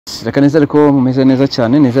Reka nizere ko mumeze neza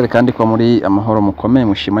cyane, nizere kandi ko muri amahoro mukomeye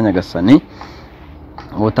mushima Nyagasani.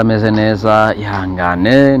 Utameze neza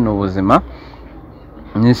ihangane n'ubuzima.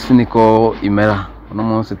 N'isi niko imera. Uno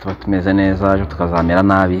munsi tuba tumeze neza, ejo tukazamera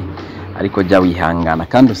nabi, ariko jya wihangana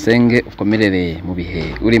kandi usenge ukomerereye mu bihe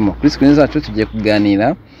urimo. Kuri screen zacu tugiye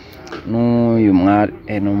kuganira n'uyu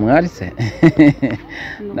mwari se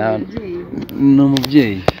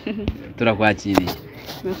n'umubyeyi. Turakwakiriye.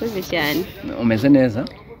 Nakoze cyane. Umeze neza?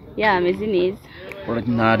 Ya, ameze neza.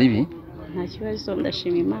 Nta ribi? Nta kibazo,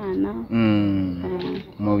 ndashima Imana.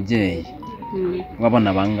 Umubyeyi.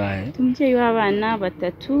 Wabona bangahe? Umubyeyi w'abana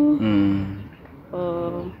 3.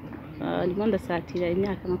 Ndimo ndasatira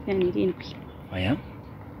imyaka 27. Oya?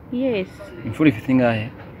 Yes. Imfura ifite ingahe?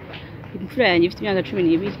 Imfura yanjye ifite imyaka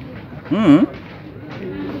 12.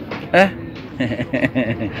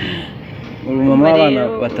 Mama w'abana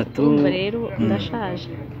 3. Rero ndashaje.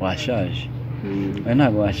 Washaje? Oya,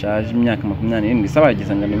 ntabwo washaje. Imyaka 27 isaba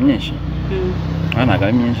yagize ngo ni myinshi. Ntabwo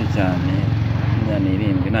ari myinshi cyane.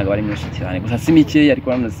 27 ntabwo ari myinshi cyane, gusa si mikeya ariko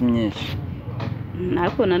nanone si myinshi.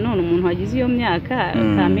 Nako nanone umuntu wagize iyo myaka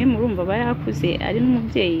kame murumva bayakuze ari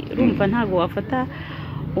n'umubyeyi, urumva ntabwo wafata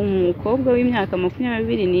umukobwa w'imyaka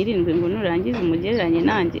 27 ngo nurangize umugereranye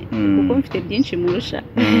nanjye kuko mfite byinshi murusha.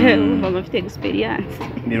 Urumva mfite experience.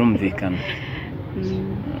 Birumvikana.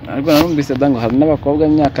 Ariko narumvise dango hari n'abakobwa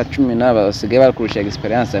b'imyaka 10 basigaye barakurusha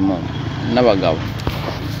experience n'abagabo.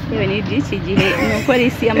 Yewe ni by'iki gihe nuko ari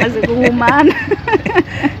isi yamaze guhumana.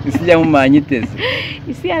 Isi yahumanye iteze.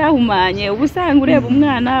 Isi yarahumanye, ubusanga ureba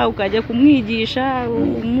umwana ukajya kumwigisha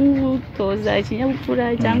umutoza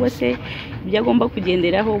ikinyabupfura cyangwa se ibyo agomba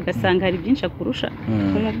kugenderaho, ugasanga hari byinshi akurusha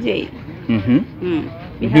nk'umubyeyi.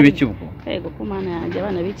 Ibyo biki ubwo? Yego ko Mana yanjye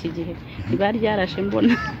abana b'iki gihe ntibaryarashe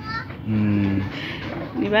mbona.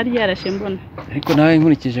 Ntibaryarashe mbona. Ariko nawe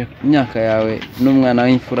nkurikije imyaka yawe n'umwana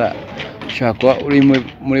w'imfura ushaka kuba uri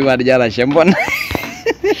muri baryarashe mbona.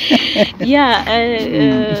 Ya,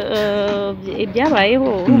 ibyabayeho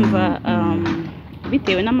urumva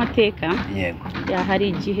bitewe n'amateka. Yego. Ya, hari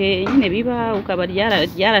igihe nyine biba ukaba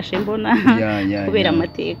ryarashe mbona kubera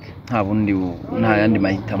amateka. Nta bundi nta yandi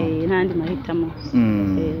mahitamo. Nta yandi mahitamo.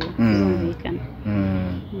 Birumvikana.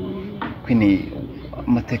 Kwini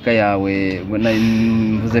amateka yawe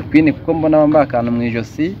mvuze Queen kuko mbona wambaye akantu mu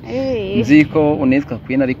ijosi. Nzi ko unitwa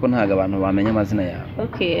Queen ariko ntago abantu bamenya amazina yawe.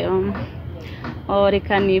 Okay.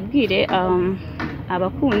 Reka nibwire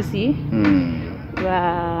abakunzi ba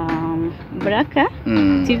Baraka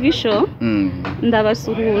TV show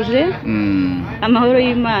ndabasuhuje. Amahoro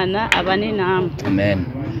y'Imana abane namwe. Amen.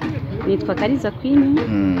 Nitwa Kariza Queen.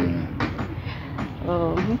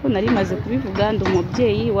 Nkuko nari maze kubivuga ndi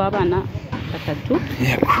umubyeyi w'abana 3.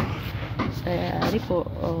 Yego. Ariko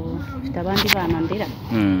mfite abandi bana ndera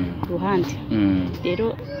ruhande.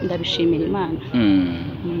 Rero ndabishimira Imana.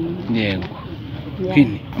 Yego.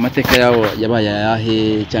 Queen, amateka yawo yabaye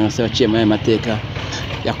ayahe cyangwa se waciye muri mateka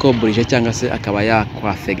yakoburije cyangwa se akaba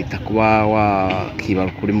yakwafegita kuba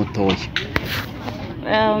wakibaruka kuri mutoya?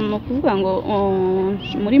 No kuvuga ngo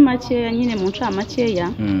muri make nyine mu ncamakeya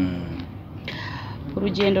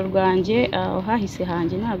urugendo rwanjye hahise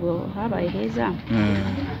hanjye ntabwo habaye heza.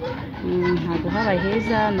 Ntabwo habaye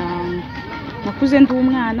heza. Nakuze ndi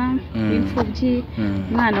umwana w'imfubyi,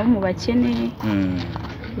 umwana wo mu bakene.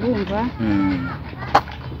 Urumva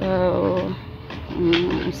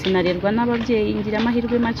sinarerwa n'ababyeyi, ngira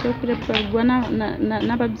amahirwe make yo kurerwa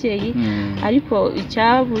n'ababyeyi, ariko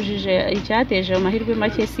icyateje amahirwe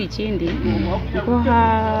make si ikindi kuko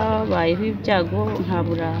habayeho ibyago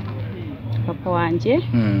nkabura papa wanjye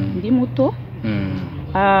ndi muto,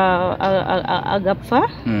 agapfa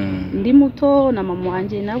ndi muto, na mama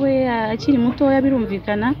wanjye nawe akiri mutoya.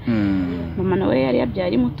 Birumvikana mama nawe yari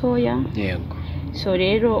yabyaye mutoya. Yego. So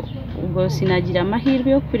rero ubwo sinagira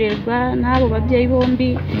amahirwe yo kurerwa n'abo babyeyi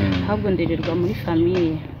bombi, ahubwo ndererwa muri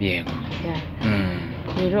famiye. Yego.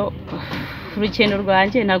 Rero urugendo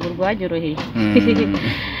rwanjye ntabwo rwanyoroheye.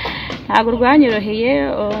 Ntabwo rwanyoroheye.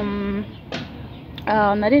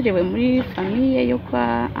 Narerewe muri famiye yo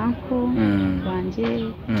kwa uncle wanjye.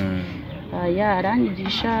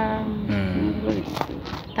 Yaranyigisha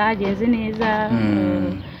tagenze neza,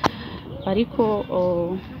 ariko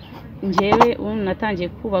njyewe natangiye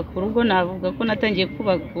kubaka urugo. Navuga ko natangiye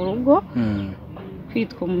kubaka urugo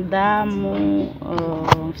kwitwa umudamu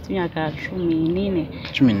mfite imyaka 14.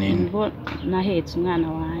 Nibwo nahetse umwana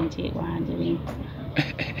wanjye w'imfura.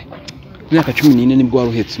 Imyaka 14 nibwo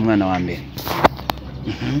waruhetse umwana wa mbere?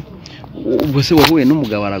 ubwo se wahuye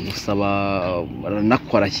n'umugabo aragusaba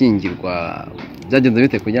aranakora ashyingirwa byagenze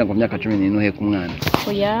bite kugira ngo myaka 14 uhe ku mwana?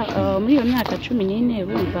 Oya, muri iyo myaka 14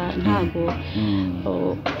 bumva ntago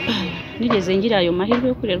nigeze ngira ayo mahirwe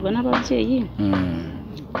yo kurerwa n'ababyeyi.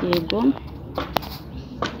 Yego,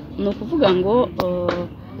 ni ukuvuga ngo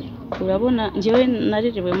urabona njyewe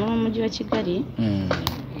narerewe mu mujyi wa Kigali.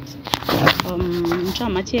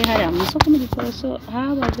 Ncamake hariya mu isoko mu Giporoso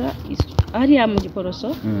habaga hariya mu Giporoso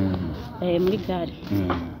muri gare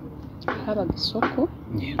habaga isoko.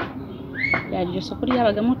 Yari iryo soko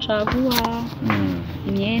ryabagamo caguwa,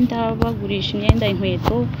 imyenda, bagurisha imyenda,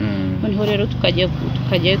 inkweto. Noneho rero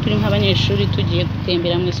tukajyayo turi nk'abanyeshuri tugiye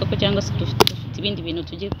gutembera mu isoko cyangwa se dufite ibindi bintu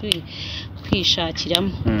tugiye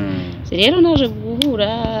kwishakiramo. Rero naje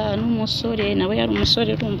guhura n'umusore, nawe yari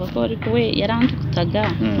umusore urumva ko ariko we yarandutaga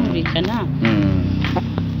kumvikana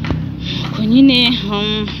ko nyine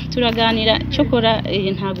turaganira. Cyokora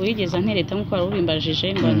ntago yigeze antereta nk'uko wari urimbajije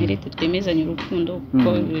ngo anterete twemezanye urukundo, kuko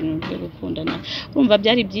ibintu byo gukundana urumva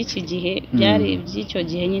byari by'iki gihe, byari by'icyo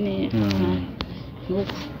gihe nyine no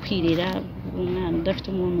kwirera umwana udafite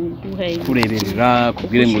umuntu uguhaye kureberera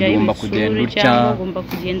kubwire ngo ugomba kugenda gutya, ugomba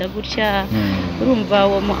kugenda gutya. Urumva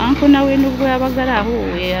uwo mu anko nawe nubwo yabaga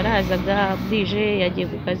arahuye yarazaga bwije, yagiye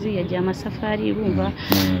ku kazi, yagiye amasafari. Urumva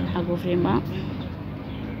ntabwo vraiment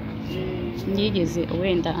nigeze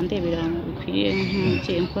wenda andebera bikwiye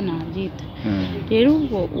nk'umubyeyi ko nabyita. Rero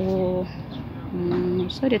ubwo uwo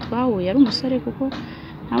umusore twahuye ari umusore kuko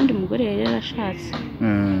nta wundi mugore yari yarashatse.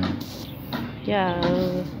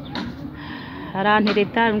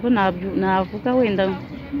 Arantereta ngo navuga wenda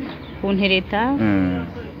kuntereta,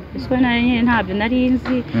 ese nyine ntabyo nari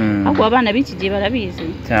nzi, ahubwo abana b'iki gihe barabizi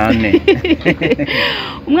cyane.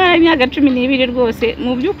 Umwana w'imyaka 12 rwose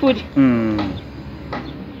mu by'ukuri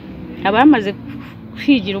aba yamaze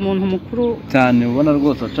kwigira umuntu mukuru cyane, ubona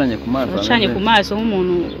rwose acanye ku maso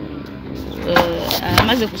nk'umuntu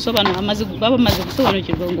amaze gusobanura, amaze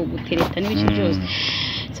gusobanukirwa ngo gutereta n'ibiki byose.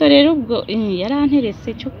 So rero ubwo yaranteretse,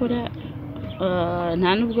 cyokora nta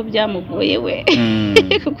nubwo byamugoye we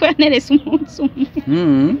kuko yanteretse umunsi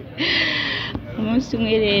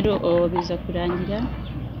umwe rero biza kurangira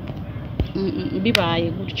bibaye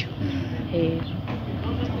gutyo.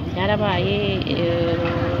 Yarabaye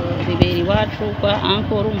bibera iwacu kwa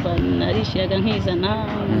anko. Urumva narishyiraga nkizana,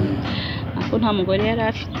 ako nta mugore yari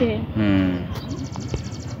afite.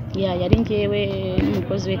 Yari ngewe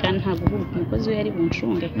n'umukozi we, kandi ntabwo umukozi we yari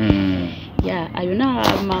bunshunge. Ayo ni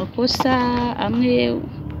amakosa amwe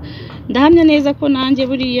ndahamya neza ko nanjye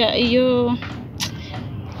buriya iyo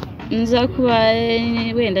nza kuba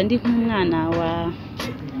wenda ndi nk'umwana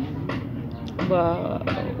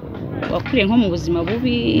wakuriye nko mu buzima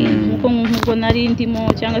bubi nk'ubwo nari ndimo,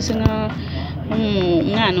 cyangwa se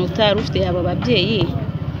nk'umwana utari ufite aba babyeyi,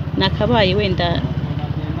 nakabaye wenda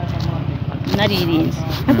naririnze.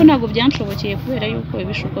 Ariko ntabwo byanshobokeye kubera yuko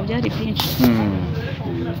ibishuko byari byinshi.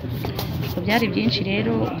 Byari byinshi.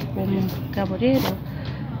 Rero uwo mugabo rero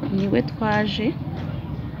niwe twaje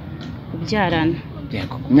kubyarana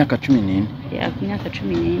ku myaka 14. Ku myaka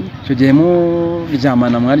 14. Icyo gihe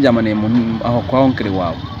mwaryamaniye aho kwa onkere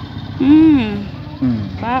wawe?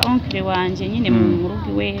 Kwa onkere wanjye nyine mu rugo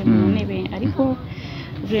iwe mu ntebe. Ariko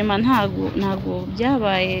vraiment ntago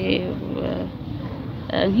byabaye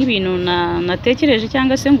nk'ibintu natekereje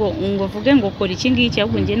cyangwa se ngo vuge ngo kora iki ngiki,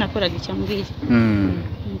 ahubwo ngiye nakoraga icyambwiye.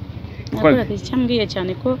 Nakoraga icyambwiye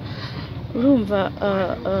cyane ko urumva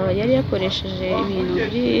yari yakoresheje ibintu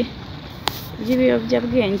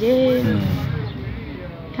by'ibiyobyabwenge,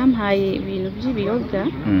 yampaye ibintu by'ibiyoga.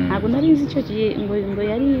 Ntabwo nari nzi icyo gihe ngo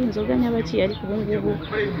yari inzoga nyabaki, ariko ubu ngubu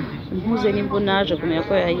mpuze nibwo naje kumenya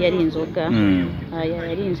ko yari inzoga.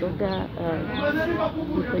 Yari inzoga,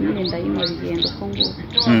 nuko nyine ndayinywa bigenda uko nguko.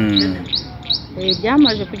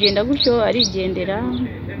 Byamaze kugenda gutyo, arigendera.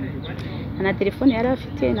 Nta telefone yari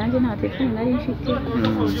afite, nanjye nta telefone nari mfite.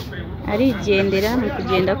 Arigendera, mu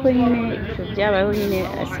kugenda ko nyine ibyo byabayeho nyine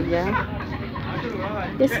asiga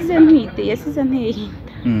yasize nteye inda.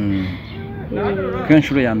 Kenshi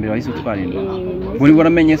uro ya mbere wahise utwara inda? Uri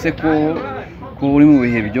waramenye se ko uri mu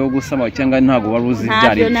bihe byo gusama cyangwa ntago wari uzi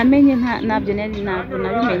byari? Ntabyo nabimenye.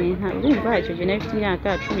 Urumva icyo gihe nari mfite imyaka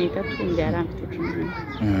 13, byari mfite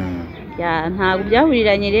 14. Ntabwo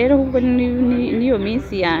byahuriranye rero, ahubwo niyo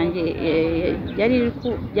minsi yanjye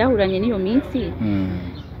byahuranye n'iyo minsi.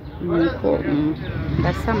 Nuko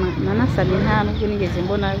ndasama, nanasamye, nta nubwo nigeze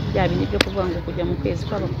mbona bya bindi byo kuvuga ngo kujya mu kwezi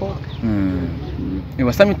kw'abakobwa.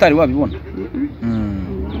 Wasamye utari wabibona?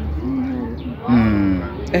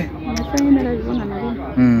 Nasamye narabibona nari.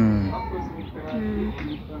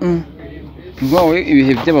 ngowe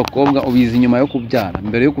ibihe by'abakobwa ubizi nyuma yo kubyara,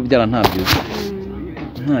 mbere yo kubyara ntabyo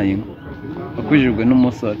ntayo akujijwe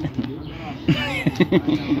n'umusore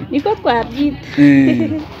niko twabyita.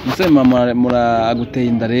 umusore mama muraguteye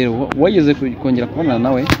inda rero wageze kongera kubonana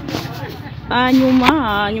nawe?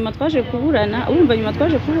 nyuma twaje kuburana, urumva nyuma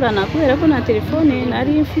twaje kuburana kubera ko na telefone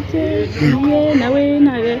nari mfite ye,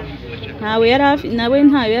 nawe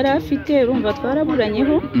yari afite, urumva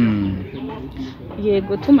twaraburanyeho.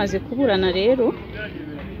 Yego tumaze kuburana rero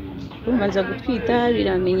urumva nza gutwita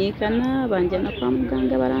biramenyekana, banjyana kwa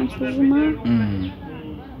muganga baransuzuma,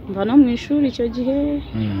 mva no mu ishuri icyo gihe.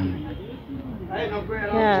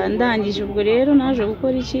 Ndangije ubwo rero naje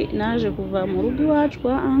gukora iki, naje kuva mu rugo iwacu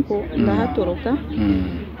kwa anko ndahatoroka.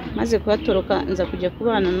 Maze kuhatoroka nza kujya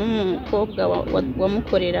kubana n'umukobwa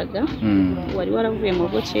wamukoreraga, wari waravuye mu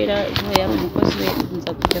rugo kera, yari umukozi we,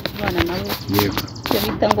 nza kujya kubana nawe icyo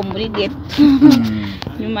bita ngo muri ghetto.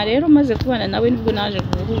 Nyuma rero maze kubana nawe nibwo naje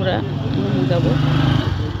guhura n'umugabo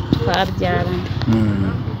twabyarana,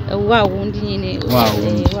 wa wundi nyine wa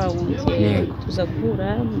wundi tuza guhura,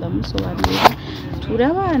 ndamusobanurira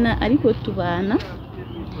turabana, ariko tubana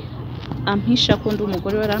ampisha ko ndi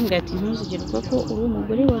umugore, warambwira ati ntuzigere uvuga ko uri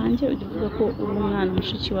umugore wanjye, ujye uvuga ko uri umwana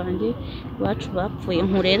mushiki wanjye, iwacu bapfuye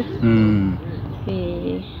nkurera.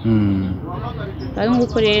 Bari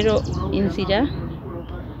nguko rero inzira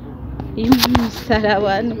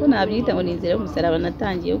y'umusaraba, niko nabyita ngo ni inzira y'umusaraba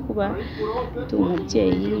natangiye kuba ndi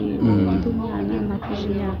umubyeyi, ndi umwana ntakuje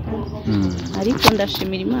imyaka, ariko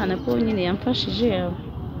ndashimira Imana ko nyine yamfashije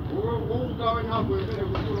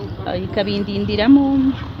ikabindindiramo,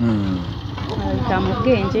 ikampa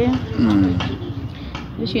ubwenge,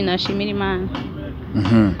 bityo nashimira Imana.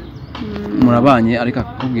 Murabanye ariko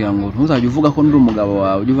akakubwira ngo ntuzajye uvuga ko ndi umugabo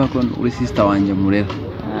wawe, ujye uvuga ko uri sister wanjye murera.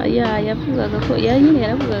 Yavugaga ko nyine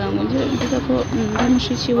yaravugaga ngo mvuga ko ndi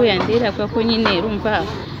mushiki we yandera, ko nyine urumva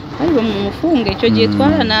ari mu mufunge. Icyo gihe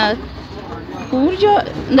twarana ku buryo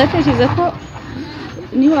ndatekereza ko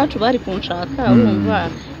n'iwacu bari kunshaka, urumva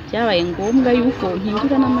byabaye ngombwa yuko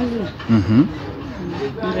mpindura n'amazina.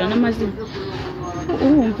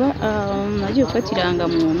 Urumva nagiye gufata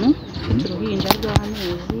irangamuntu, mfite uruhinja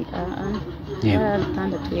rw'amezi 6.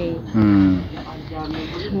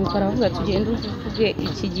 Nuko aravuga tugenda uvuge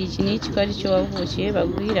iki gihe iki n'iki ko ari cyo wavukiye,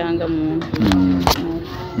 baguha irangamuntu.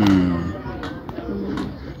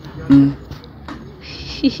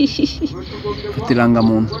 Mfite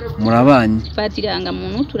irangamuntu, murabanye? Mfata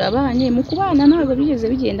irangamuntu, turabanye. Mu kubana ntabwo bigeze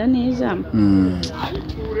bigenda neza,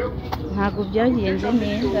 ntabwo byagenze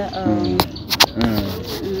neza.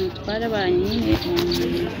 Twarabanye nyine,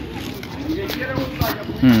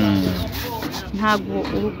 ntabwo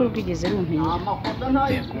urugo rwigeze rumpira,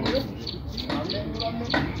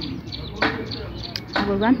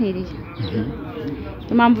 ntabwo rwampiriye.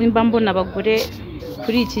 Niyo mpamvu mba mbona abagore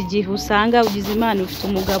kuri iki gihe usanga ugize Imana ufite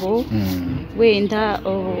umugabo, wenda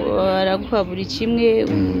araguha buri kimwe,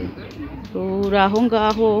 uri aho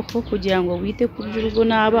ngaho ho kugira ngo wite ku by'urugo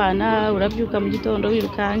n'abana, urabyuka mu gitondo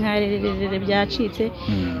wirukanka byacitse,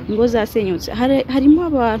 ingo zasenyutse. Harimo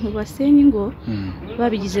abantu basenya ingo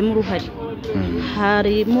babigizemo uruhare,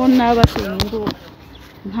 harimo n'abasenya ingo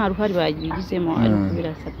nta ruhare bagizemo, ariko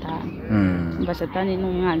kubera Satani. Umva Satani ni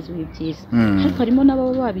umwanzi w'ibyiza, ariko harimo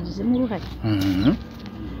n'ababa babigizemo uruhare.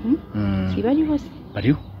 Bariho se?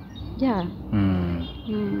 Bariho?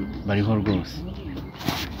 Bariho rwose.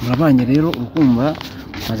 Murabanye rero, urukumva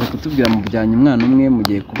maze kutubwira mujyanye umwana umwe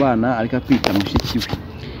mugiye kubana, ariko akwita mushiki we.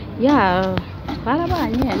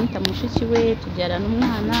 Twarabanye, anita mushiki we, tubyarana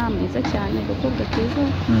umwana mwiza cyane, agakobwa keza.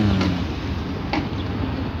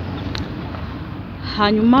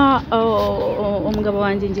 Hanyuma umugabo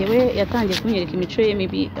wanjye njyewe yatangiye kunyereka imico ye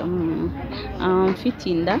mibi, mfite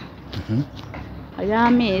inda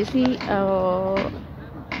y'amezi,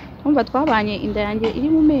 umva twabanye inda yanjye iri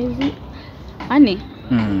mu mezi 4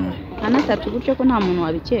 3 gutyo, ko nta muntu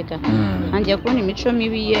wabikeka. Ntangiye kubona imico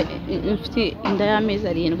mibi ye, mfite inda y'amezi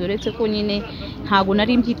 7, uretse ko nyine ntabwo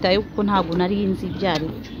nari mbyitayeho kuko ntabwo nari nzi ibyari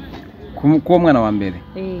kuwo mwana wa mbere.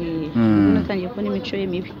 Natangiye kubona imico ye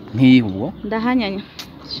mibi nk'iyi, ubwo ndahanyanya.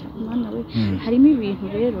 Mwana we, harimo ibintu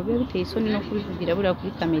rero biba biteye isoni no kubivugira buriya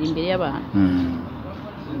kuri kamera imbere y'abantu.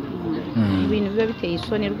 Ibintu biba biteye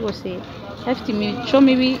isoni rwose, afite imico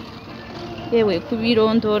mibi, yewe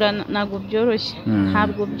kubirondora ntabwo byoroshye,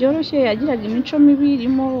 ntabwo byoroshye. Yagiraga imico mibi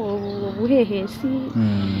irimo ubuhehesi,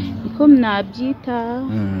 niko nabyita,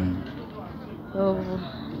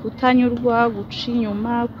 kutanyurwa, guca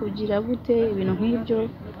inyuma, kugira gute, ibintu nk'ibyo.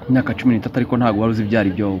 Imyaka 13 ariko ntabwo wari uzi ibyari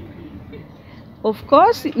byo. Of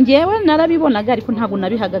course ngewe narabibonaga, ariko ntabwo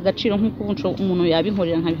nabihaga agaciro nk'uko umuntu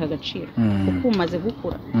yabinkorera nkabiha agaciro, kuko umaze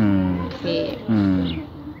gukura.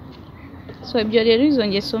 so ibyo rero izo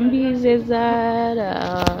ngeso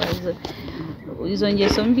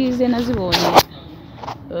mbi ze nazibonye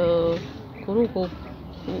kuri uko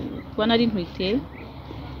kuba nari ntwite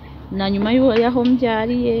na nyuma y'aho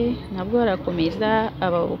mbyariye nabwo barakomeza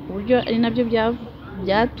ku buryo ari nabyo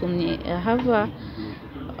byatumye hava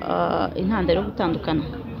intandaro yo gutandukana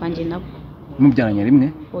kwanjye nabo. Mubyaranye rimwe?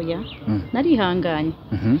 Oya, narihanganye.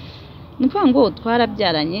 Ni ukuvuga ngo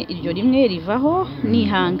twarabyaranye iryo rimwe rivaho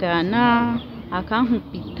nihangana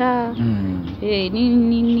akankupita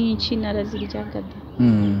n'inshi naraziryaga da.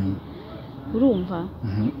 Urumva?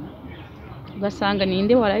 Ugasanga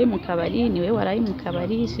ninde waraye mu kabari, niwe waraye mu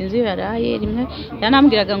kabari, sinzi iyo yaraye. Rimwe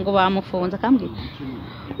yanambwiraga ngo bamufunze, akambwira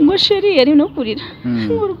ngo sheri yari no kurira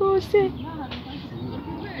ngo rwose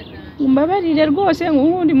umbabarire rwose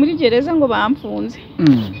ngundi muri gereza ngo bamfunze,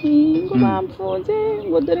 ngo bamfunze,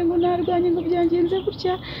 ngo dore ngo narwanye ngo byangenze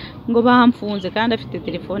gutya, ngo bamfunze kandi afite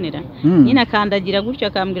telefone ra. Nyine akandagira gutya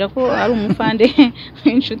akambwira ko ari umufande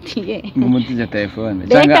w'inshuti ye ngo mutije telefone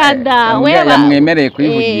cyangwa yamwemereye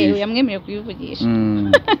kuyivugisha. Yamwemereye kuyivugisha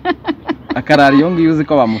akarara iyo ngiyo uzi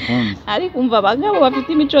ko bamufunze. Ariko umva abagabo bafite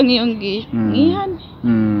imico nk'iyo ngiyo mwihane.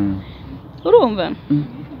 Urumva?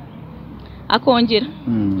 Akongera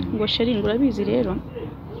ngo sheri ngo urabizi rero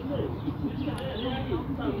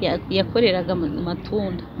yakoreraga mu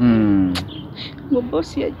matunda ngo boss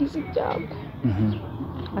yagize ibyago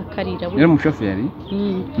akarira yari umushoferi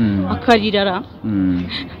akarirara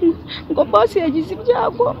ngo boss yagize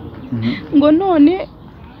ibyago ngo none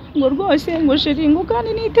ngo rwose ngo sheri ngo kandi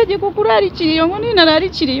n'itegeko kurarikiriye ngo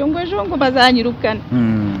ninararikiriye ngo ejo ngo bazanyirukana.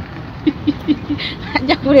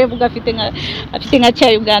 Ajya kureba ugafite nka cya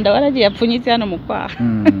Uganda waragiye apfunyitse hano mu kwaha.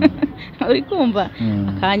 Uri kumva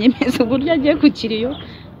akanyemeza uburyo agiye ku kiriyo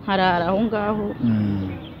nkarara aho ngaho,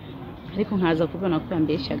 ariko nkaza kubona ko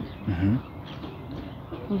yambeshyaga.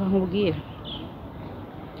 Umva nkubwira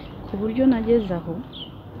ku buryo nageze aho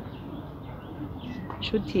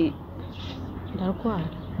nshuti ndarwara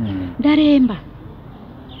ndaremba,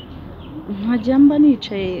 nkajya mba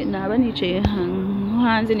nicaye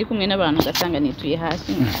hanze ndi kumwe n'abantu ugasanga nituye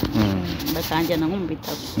hasi bakanjyana nko mu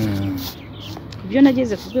bitaro. Ibyo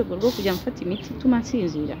nageze ku rwego rwo kujya mfata imiti ituma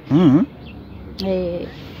nsinzira,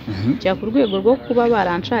 njya ku rwego rwo kuba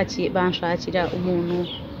banshakira umuntu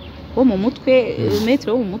wo mu mutwe,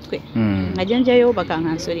 metero wo mu mutwe, nkajya njyayo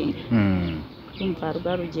bakankansoringa. Kumva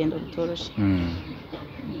rwa rugendo rutoroshye,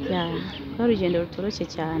 rwa rugendo rutoroshye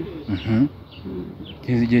cyane.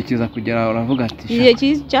 Igihe kiza kugera uravuga ati igihe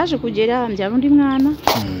cyaje kugera mbyara undi mwana,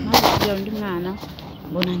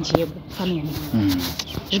 mbona ngiye gupfa mwene.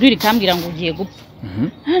 Ijwi rikambwira ngo ugiye gupfa.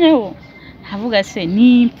 Noneho havuga se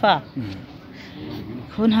nimpfa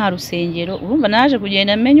ko nta rusengero. Urumva naje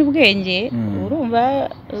kugenda menya ubwenge, urumva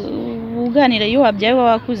uganira iyo wabyaye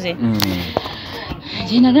wakuze.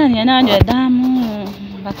 Ngenda naganira n'abandi badamu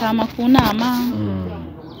bakama ku nama,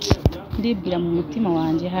 ndibwira mu mutima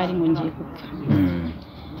wanjye hari ngo ngiye gupfa.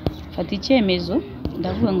 Fata icyemezo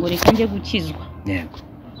ndavuga ngo reka njye gukizwa.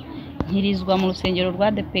 Nkirizwa mu rusengero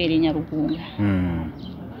rwa DPR Nyarugunga.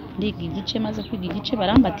 Ndiga igice, maze kwiga igice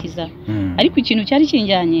barambatiza. Ariko ikintu cyari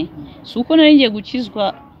kinjyanye si uko nari ngiye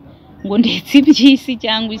gukizwa ngo ndetse iby'isi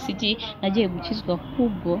cyangwa isi, nagiye gukizwa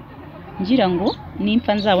ahubwo ngira ngo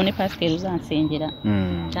nimpfa nzabone pasiteri uzansengera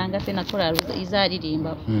cyangwa se na korali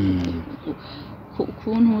izaririmba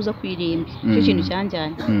kuntuza kwirimba. Icyo kintu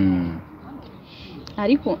cyanjyanye.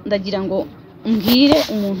 Ariko ndagira ngo mbwire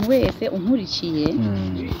umuntu wese unkurikiye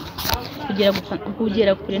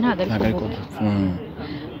kugera kure ntabwo ari kuvuga.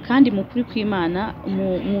 Kandi mu kuri kw'Imana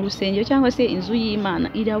mu rusengero cyangwa se inzu y'Imana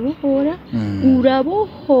irabohora,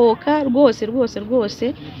 urabohoka rwose rwose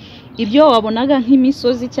rwose. Ibyo wabonaga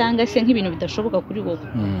nk'imisozi cyangwa se nk'ibintu bidashoboka kuri wowe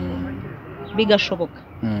bigashoboka.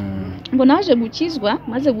 Ngo naje gukizwa,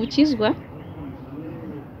 maze gukizwa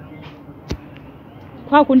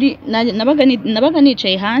kwa kundi nabaga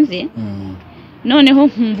nicaye hanze, noneho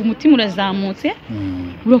nkumva umutima urazamutse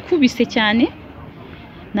urakubise cyane,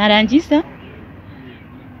 narangiza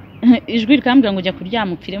ijwi rikambwira ngo jya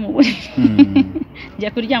kuryama upfire mu buriri.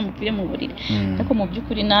 Jya kuryama upfire mu buriri. Ariko mu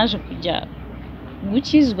by'ukuri naje kujya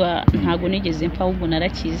gukizwa ntago nigeze mpfa, ahubwo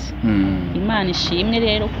narakize. Imana ishimwe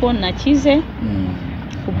rero ko nakize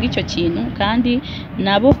kubw'icyo kintu, kandi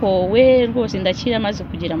nabohowe rwose ndakira maze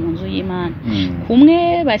kugera mu nzu y'Imana.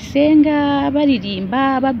 Kumwe basenga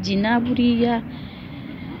baririmba babyina, buriya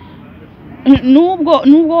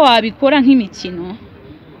nubwo wabikora nk'imikino,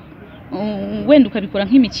 wenda ukabikora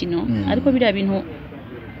nk'imikino, ariko biriya bintu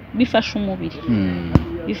bifasha umubiri,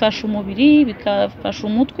 bifasha umubiri, bikafasha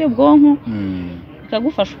umutwe, ubwonko,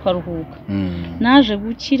 bikagufasha ukaruhuka. Naje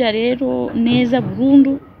gukira rero neza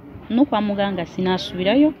burundu, no kwa muganga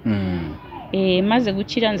sinasubirayo. Maze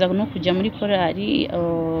gukira nza no kujya muri korali,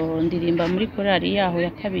 ndirimba muri korali yaho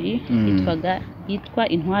ya kabiri yitwa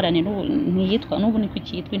Intwarane, ntiyitwa n'ubu niko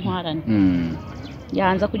cyitwa Intwarane.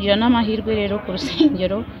 Yanza kugira n'amahirwe rero ku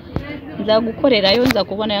rusengero nza gukorerayo, nza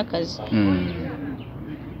kubona y'akazi.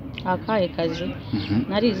 Akahe kazi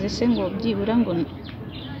narize se ngo byibura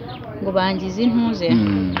ngo bangize intuze.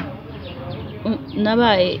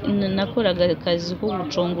 Nakoraga akazi ko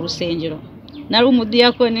guconga urusengero, nari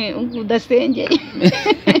umudiyakoni udasengeye.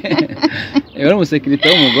 Yari umusekirite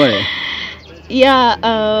w'umugore.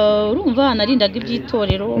 Urumva narindaga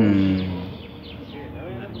iby'itorero,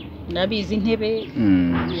 Ndabizi intebe,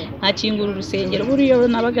 nkakingura urusengero. Buriyo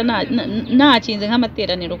nabaga nakinze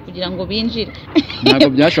nk'amateraniro kugira ngo binjire. Ntabwo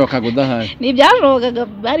byashobokaga udahari. Ntibyashobokaga,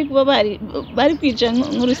 bari kuba bari kwica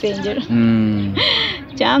nk'urusengero,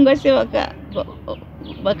 cyangwa se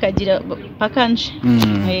bakagira bakanje.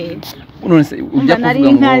 None se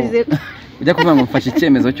ujya kuvuga ngo mfashe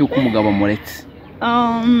icyemezo cy'uko umugabo muretse.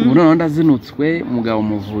 Ubu noneho ndazinutswe, umugabo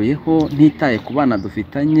muvuyeho, ntitaye ku bana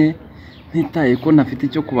dufitanye, ntitaye ko ntafite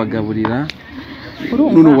icyo kubagaburira.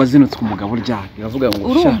 None wazinutswe umugabo ryake uravuga ngo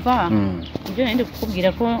urumva ibyo ndi kukubwira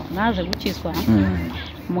ko naje gukizwa.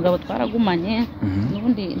 Umugabo twaragumanye,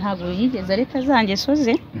 n'ubundi ntabwo yigeze areka zanjye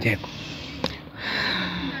soze. Yego.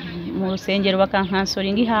 Mu rusengero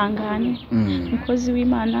bakankansoringa ihangane, umukozi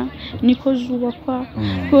w'Imana niko zubakwa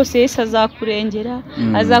rwose, Yesu azakurengera,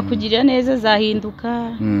 azakugirira neza, azahinduka.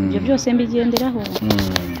 Ibyo byose mbigenderaho.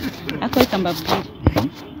 Ariko reka mbabwire,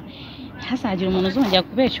 hazagira umuntu uzongera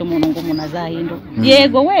kubeshya umuntu ngo umuntu azahinduka.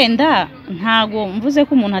 Yego wenda ntago mvuze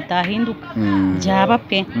ko umuntu atahinduka, byaba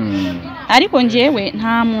pe, ariko njyewe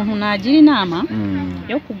nta muntu nagira inama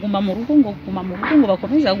yo kuguma mu rugo ngo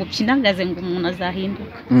bakomeza gupyinagaze ngo umuntu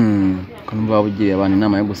azahinduka. Ko numva wabugiriye abantu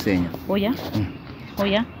inama yo gusenya.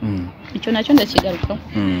 Oya icyo nacyo ndakigarukaho.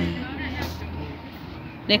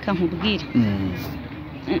 Reka nkubwire,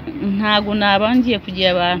 ntago nabangiye kugira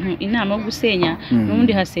abantu inama yo gusenya,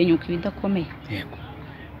 n'undi hasenyuka ibidakomeye. Yego.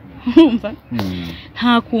 Urumva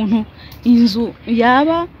nta kuntu inzu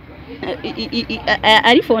yaba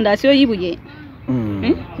ari fondasiyo y'ibuye.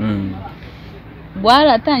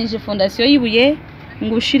 Bwaratangije fondasiyo y'ibuye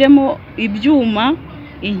ngo ushiremo ibyuma,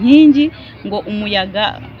 inkingi, ngo umuyaga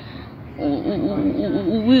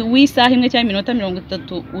w'isaha imwe cyangwa iminota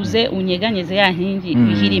 30 uze unyeganyeze ya nkingi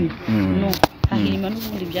bihirima. No, ahirima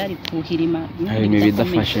n'ubundi byari kuhirima,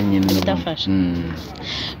 bidafashe nyine. Bidafashe.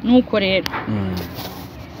 Nuko rero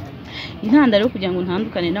intandaro yo kugira ngo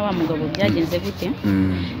ntandukane na wa mugabo byagenze gute?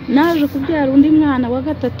 Naje kubyara undi mwana wa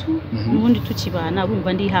gatatu, n'ubundi tukibana,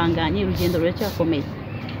 bumva ndihanganye, urugendo ruracyakomeye.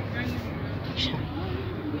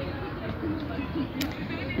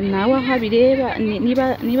 Nawe aho abireba,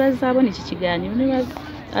 niba azabona iki kiganiro, niba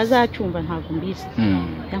azacyumva ntabwo mbizi,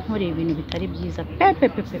 yankoreye ibintu bitari byiza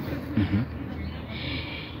pepepepe.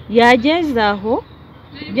 Yageze aho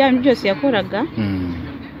bya bintu byose yakoraga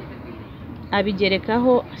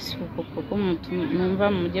abigerekaho, kuko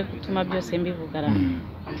numva mujye gutuma byose mbivugara,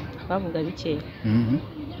 bavuga bikeya.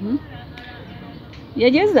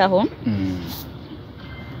 Yageze aho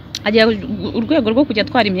ajya urwego rwo kujya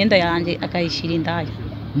atwara imyenda yanjye akayishyira indaya.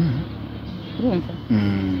 Urumva?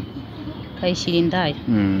 Akayishyira indaya.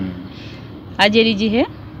 Agera igihe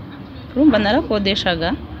urumva narakodeshaga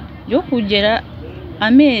yo kugera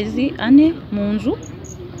amezi 4 mu nzu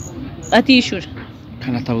atishyura,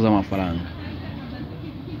 kandi atabuze amafaranga.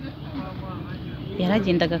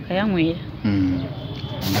 Yaragendaga akayanywera.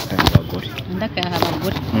 Ndakayaha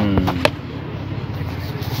abagore.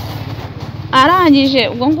 Arangije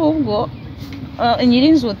ubwo ngubwo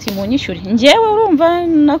nyirinzu uti munyishyure. Njyewe urumva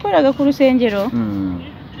nakoraga ku rusengero,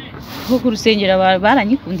 ku rusengero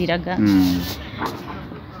baranyikundiraga.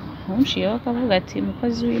 Unshiyeho akavuga ati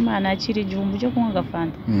umukozi w'Imana akiri igihumbi cyo kunywa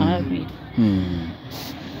agafanta. Arabira.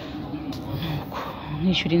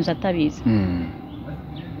 Nishyura inzu atabizi.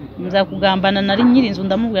 Nza kugambana nari nyirinzu,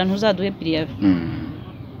 ndamubwira ntuzaduhe piriyave.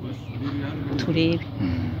 Turebe.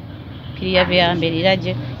 Piriyave ya mbere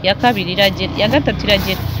iragera, ya kabiri iragera, ya gatatu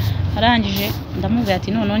iragera. Arangije ndamubwira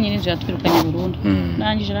ati none nyirinzu yatwirukanye burundu.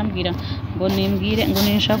 Arangije arambwira ngo nimbwire ngo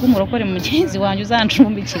ninshaka umurokore mugenzi wanjye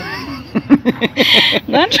uzancumbikira.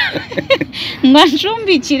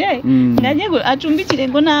 Mwancumbikire, ngaje acumbikire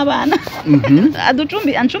ngo n'abana.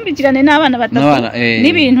 Ancumbikirane n'abana batatu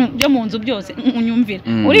n'ibintu byo mu nzu byose unyumvira.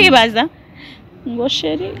 Uribaza ngo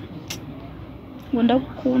sheri ngo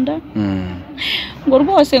ndagukunda, ngo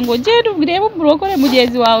rwose ngo genda ubwirebe umurokore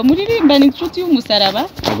mugenzi wawe muririmbana inshuti y'umusaraba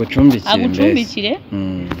agucumbikire,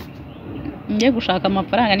 ngiye gushaka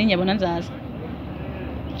amafaranga n'inyabona nzaza.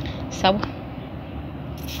 Sawa.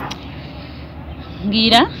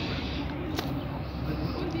 mbwira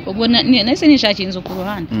ubwo nese nishakira inzu ku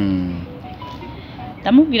ruhande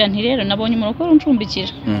ndamubwira nti rero nabonye umurokore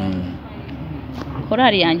uncumbikira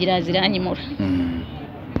korari yanjye iraziranyimura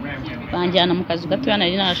banjyana mu kazu gatoya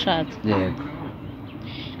nari narashatse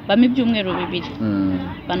bamwe ibyumweru bibiri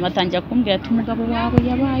abantu batangira kumbwira ati umugabo wawe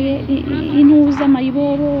yabaye intuza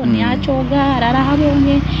amayiboro ntiyacyoga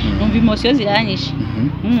ararahabonye numva emosiyo ziranyishe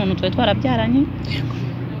nk'umuntu twari twarabyaranye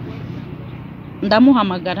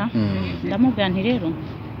ndamuhamagara ndamubwira nti rero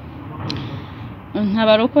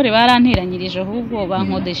ntabarokore baranteranyirije ahubwo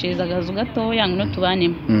bankodeshereza agazu gatoya ngo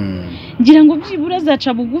tubanemo ngira ngo byibura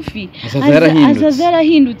azaca bugufi azaza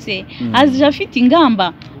yarahindutse aje afite ingamba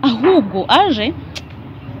ahubwo aje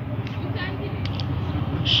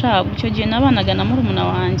icyo gihe nabanaga na murumuna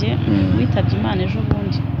wanjye witabye Imana ejo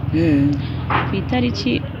bundi ku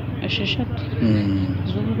itariki 6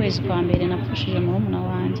 z'ukwezi kwa mbere napfushije murumuna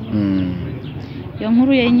wanjye iyo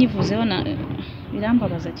nkuru yanyivuzeho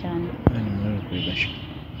birambabaza cyane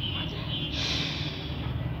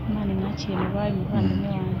Imana imwakire mubaye umuvandimwe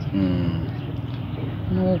wanjye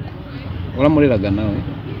nuko uramureraga nawe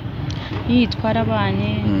yitwarabanye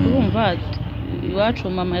urumva iwacu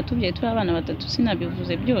mama yatubyaye turi abana batatu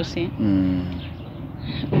sinabivuze byose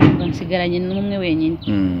ubwo nsigaranye n'umwe wenyine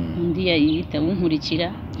undi yita unkurikira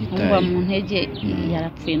umva mu ntege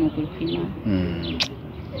yarapfuye n'ukuri kw'Imana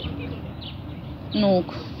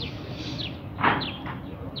nuko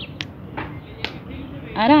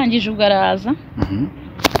arangije ubwo araza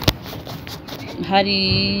hari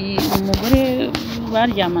umugore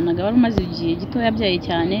baryamanaga wari umaze igihe gito yabyaye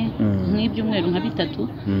cyane nk'ibyumweru nka bitatu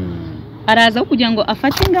araza kugira ngo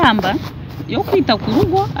afate ingamba yo kwita ku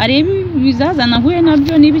rugo arebe ibizazana ahuye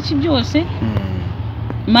nabyo n'ibiki byose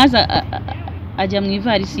maze ajya mu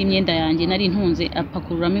ivarisi y'imyenda yanjye nari ntunze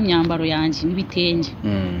apakururamo imyambaro yanjye n'ibitenge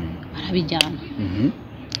arabijyana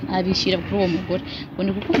abishyira kuri uwo mugore ngo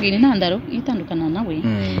ni kukubwira intandaro itandukana nawe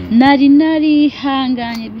nari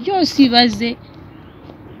hanganye byose ibaze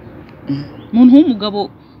umuntu w'umugabo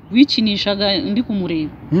wikinishaga ndi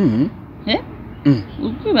kumureba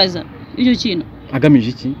ukwibaza icyo kintu agamije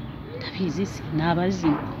iki ndabizi se nabazi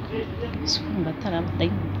sunga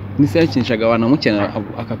atarabadayi nise yakinishaga abantu amukenera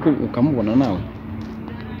ukamubona nawe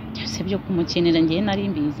byose byo kumukenera ngiye nari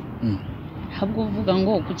mbizi ahubwo uvuga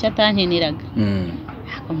ngo kuki atankeneraga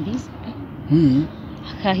ako mbizi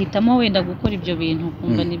akahitamo wenda gukora ibyo bintu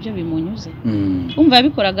kumva nibyo bimunyuze umva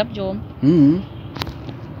yabikoraga byombi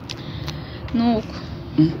nuko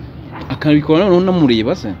akabikora none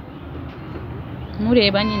namureba se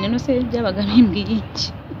mureba nyine no se byabaga bimbwiye iki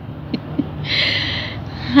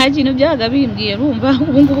nta kintu byabaga bimbwiye rumva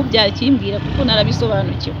ubu ngubu byakimbwira kuko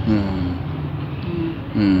narabisobanukiwe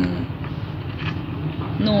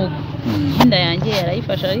nuko inda yanjye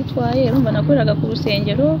yarayifasha arayitwaye urumva nakoreraga ku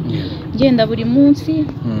rusengero ngenda buri munsi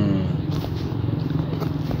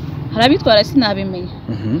harabitwara sinabimenya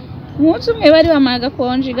umunsi umwe bari bamaye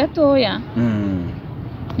agakonje gatoya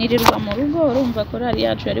nirirwa mu rugo urumva korari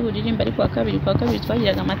yacu yari buririmba ariko kwa kabiri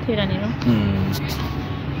twagiraga amateraniro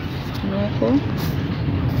nuko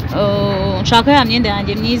nshaka ya myenda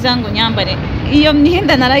yanjye myiza ngo nyambare iyo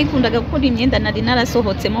myenda narayikundaga kuko imyenda nari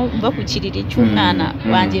narasohotsemo mva ku kiriri cy'umwana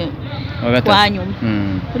wanjye wa nyuma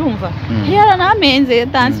urumva yara namenze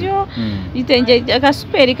tansiyo itenge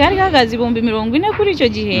agasuperi kari kagazi 40 kuri icyo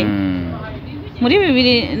gihe muri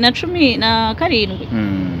 2017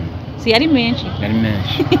 si yari menshi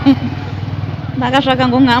bagashaka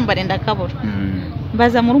ngo nkambare ndakabura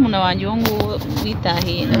mbaza muri umuna wanjye wo ngo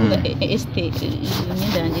witahiye navuga este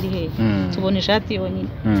imyenda yanjye iri he tubona ishati yonyine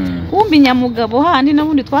kumbi nyamugabo handi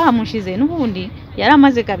nabundi twahamushize n'ubundi yari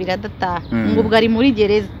amaze kabiri adataha ngo ubwo ari muri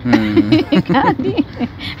gereza kandi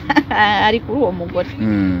ari kuri uwo mugore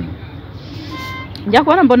njya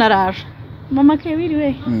kubona mbona araje mama ke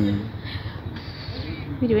wiriwe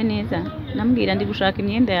biriwe neza nambwira ndi gushaka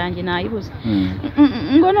imyenda yanjye nayibuze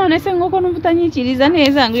ngo none se nk'uko numva utanyikiriza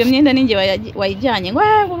neza ngo iyo myenda ninjye wayijyanye ngo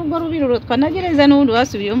urugo rubiruro twanagereza n'ubundi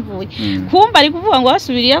wasubiriye mvuye kumva ari kuvuga ngo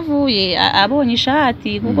wasubiriye avuye abonye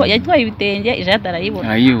ishati kuko yatwaye ibitenge ishati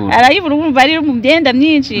arayibura urumva ari mu myenda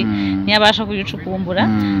myinshi ntiyabasha kuyicukumbura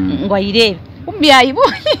ngo ayirebe kumbi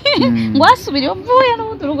yayibonye ngo wasubiriye mvuye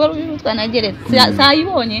n'ubundi urugo rubiruro twanagereza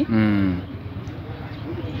sayibonye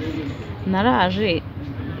naraje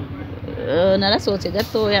narasohotse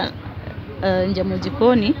gatoya njya mu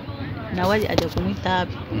gikoni nawe ajya kunywa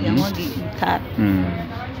itabi yanywaga itabi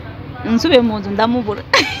nsubiye mu nzu ndamubura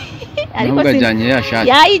ariko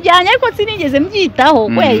yayijyanye ariko sinigeze mbyitaho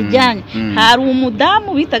ko yayijyanye hari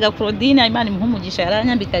umudamu bitaga Claudine Imana imuhumugisha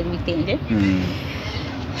yaranyambikaga ibitenge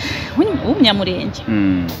w'umunyamurenge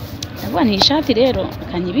ndavuga ni ishati rero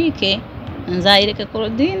kanyibike nzayireka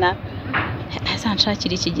Korodina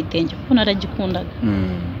azanshakira iki gitenge kuko naragikundaga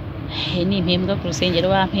nimpembwa ku rusengero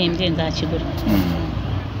bampembye nzakigura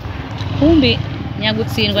kumbi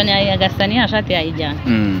nyagutsindwa Nyagasani ya shati yayijyana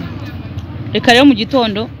reka rero mu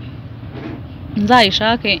gitondo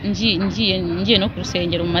nzayishake ngiye no ku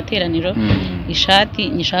rusengero mu materaniro ishati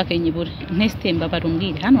nyishake nyibure ntestemba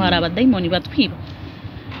barumbwire hano hari abadayimoni batwiba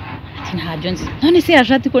ati ntabyo nzi none se ya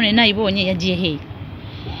shati ko nayibonye yagiye he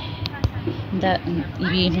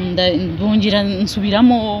ibintu ndongera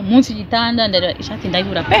nsubiramo munsi gitanda ndara ishati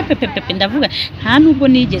ndayibura pepe ndavuga nta nubwo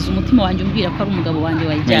nigeze umutima wanjye umbwira ko ari umugabo wanjye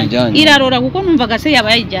wayijyanye irarora kuko numvaga se yaba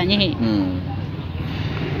yayijyanye he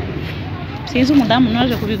sinzi umudamu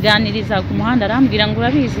naje kubiganiriza ku muhanda arambwira ngo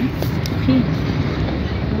urabizi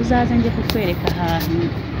uzaze nje kukwereka ahantu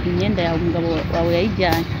imyenda yawe umugabo wawe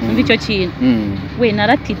yayijyanye umva icyo kintu we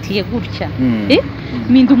naratitiye gutya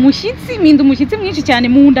minda umushyitsi mwinshi cyane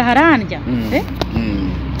mu nda harandya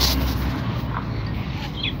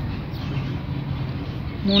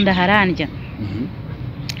mu nda harandya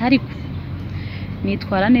ariko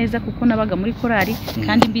nitwara neza kuko nabaga muri korari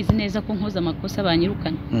kandi mbizi neza ko nkoze amakosa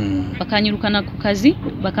banyirukana bakanyirukana ku kazi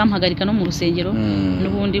bakampagarika no mu rusengero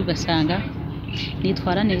n'ubundi ugasanga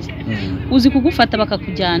nitwara neza uzi kugufata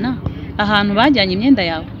bakakujyana ahantu bajyanye imyenda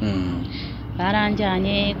yawe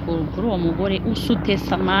baranjyanye kuri uwo mugore usute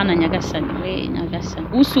samana Nyagasani we Nyagasani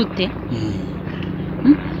usute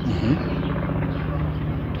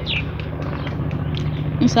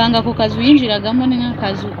usanga ako kazu yinjiragamo ni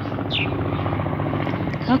nk'akazu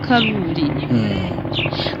k'akaruri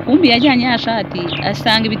kumbi yajyanye ya shati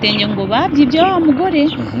asanga ibitenge ngo babyibye wa mugore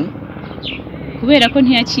kubera ko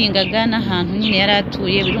ntiyakingaga n'ahantu nyine yari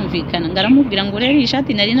atuye birumvikana ngaramubwira ngo rero iyi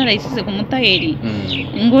shati nari narayisize ku mutaheri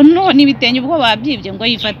ngo none ibitenge ubwo babyibye ngo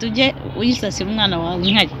yifata ujye uyisasira umwana wawe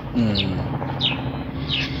inkari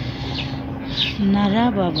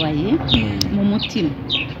narababaye mu mutima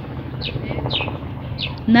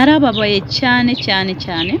narababaye cyane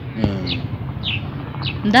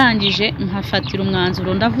ndangije nkafatira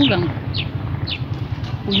umwanzuro ndavuga ngo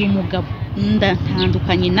uyu mugabo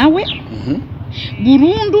ndatandukanye nawe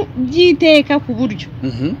burundu byiteka ku buryo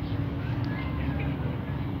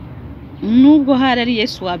nubwo hari ari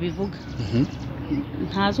Yesu wabivuga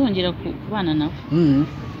ntazongera kubana nawe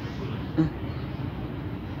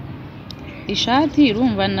ishati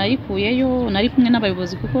irumva narikuyeyo nari kumwe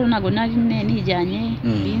n'abayobozi kuko ntago nari nijyanye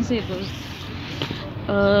b'inzego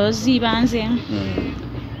zibanze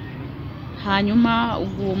hanyuma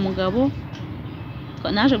uwo mugabo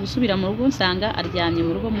naje gusubira mu rugo nsanga aryamye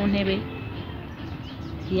mu rugo mu ntebe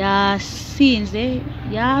yasinze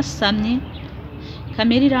yasamye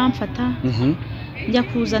kamera iramfata njya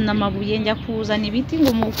kuzana amabuye njya kuzana ibiti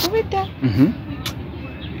ngo mukubite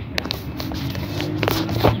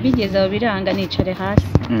bigeze aho biranga nicare hasi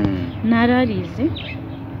nararize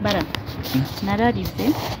nararize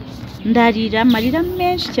ndarira amarira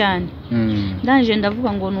menshi cyane ndangije ndavuga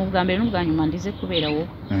ngo ni ubwa mbere n'ubwa nyuma ndize kubera wowe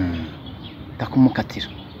ndakumukatira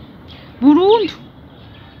burundu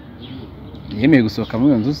yemeye gusohoka muri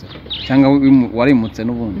iyo nzu se cyangwa warimutse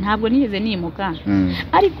n'ubundi ntabwo nigeze nimuka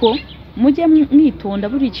ariko mujye mwitonda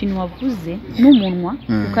buri ikintu wavuze n'umunwa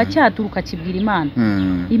ukacyatura ukakibwira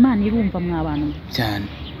Imana irumva mw'abantu cyane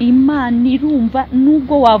Imana irumva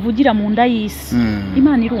nubwo wavugira mu nda y'isi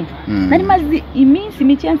Imana irumva nari maze iminsi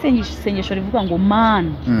mike yansengesha isengesho rivuga ngo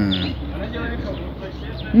mana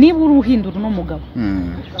niba uri uhindura uno mugabo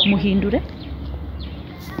muhindure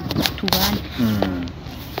tubane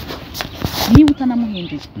niba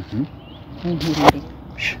utanamuhinduye muhindure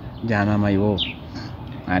jana mayibo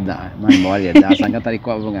ada mani bawari dasanga atari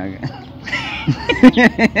kwavugaga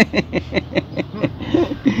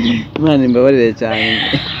mani mbabarire cyane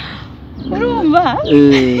urumva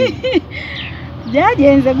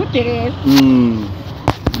byagenze gute rero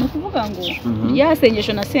nukuvuga ngo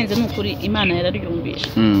yasengesho nasenze n'ukuri Imana yararyumvisha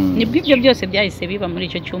nibwo ibyo byose byahise biba muri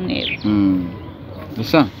icyo cyumweru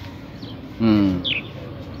gusa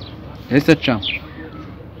ese cha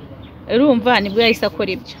urumva nibwo yahise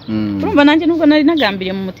akora ibyo urumva nanjye nubwo nari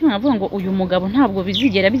nagambiriye mu mutima navuga ngo uyu mugabo ntabwo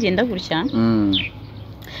bizigera bigenda gutya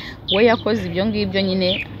we yakoze ibyo ngibyo nyine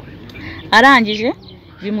arangije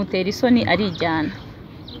bimutera isoni arijyana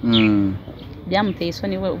byamuteye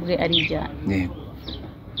isoni we ubwe arijyana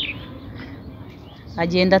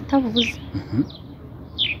agenda atavuze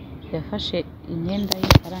yafashe imyenda ye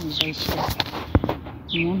arangije ayishyira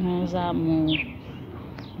mu ntuza mu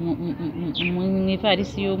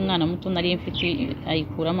ivarisi y'umwana muto nari mfite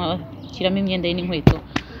ayikuramo ashyiramo imyenda ye n'inkweto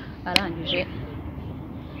arangije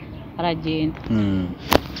aragenda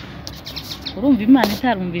urumva Imana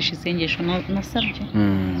itarumvisha isengesho nasabye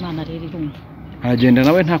Imana rero irumva agenda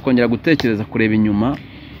nawe ntakongera gutekereza kureba inyuma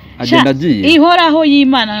agenda agiye ihoraho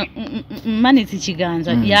y'Imana manitse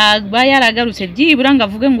ikiganza yaba yaragarutse byibura ngo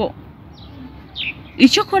avuge ngo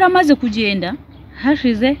icyo kora amaze kugenda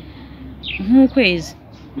hashize nk'ukwezi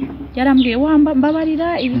yarambwiye mbabarira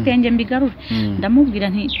ibitenge mbigarure ndamubwira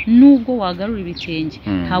nti nubwo wagarura ibitenge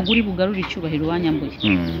ntabwo uri bugarure icyubahiro wanyambuye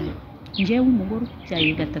njyewe umugore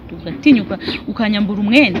ubyaye gatatu gatinyuka ukanyambura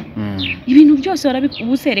umwenda ibintu byose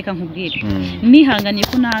ubusereka nkubwira nihanganiye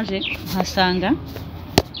ko naje nkasanga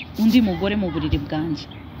undi mugore mu buriri bwanjye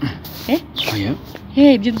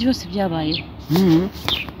ibyo byose byabayeho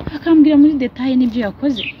akambwira muri detaye n'ibyo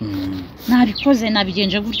yakoze nabikoze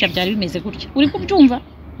nabigenje gutya byari bimeze gutya uri kubyumva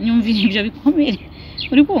nyumvira ibyo bikomere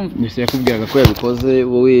uri kumva mbese yakubwiraga ko yabikoze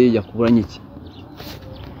wowe yakuburanye iki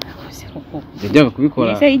yajyaga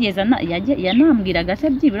kubikora ese yigeze yanambwiraga se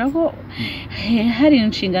byibura ko hari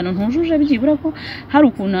inshingano ntujuje byibura ko hari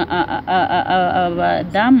ukuntu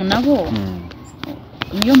abadamu nabo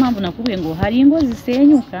niyo mpamvu nakubwiye ngo hari ingo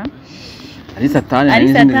zisenyuka ari satani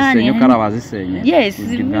n'izindi zisenyuka ari abazisenye yes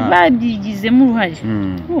babyigizemo uruhare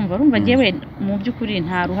urumva njyewe mu by'ukuri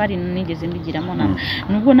nta ruhare nigeze mbigiramo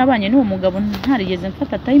nubwo nabanye n'uwo mugabo ntarigeze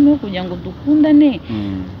mfata time yo kugira ngo dukundane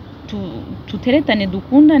tuteretane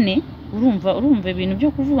dukundane urumva ibintu byo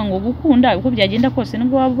kuvuga ngo gukunda uko byagenda kose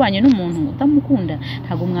nubwo wabanye n'umuntu utamukunda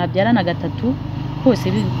ntago mwabyarana gatatu kose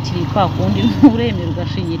bikiri kwa kundi uremera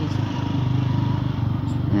ugashinyiriza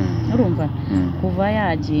urumva kuva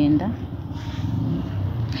yagenda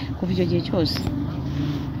kuva icyo gihe cyose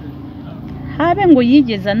habe ngo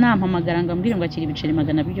yigeza nampamagara ngo ambwire ngo akiri ibiceri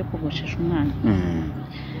 200 byo kogoshesha umwana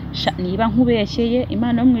niba nkubeshyeye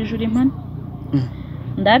Imana yo mu ijuru impana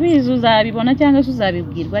ndabizi uzabibona cyangwa se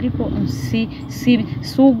uzabibwirwa ariko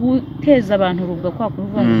si uguteza abantu urubwa kwa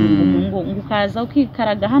kuvuga ngo ukaza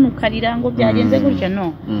ukikaraga hano ukarira ngo byagenze gutya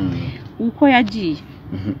no uko yagiye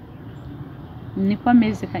niko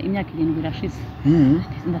ameze imyaka 7 irashize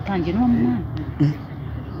ndatangiye n'uwo mwana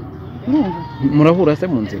murahura se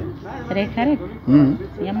mu nzira reka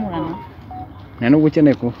yamurana nta nubwo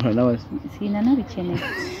ukeneye kumuhura nawe sinanabikeneye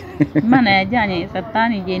Imana yajyanye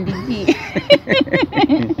satani igenda igiye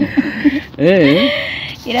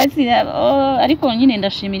irasira ariko nyine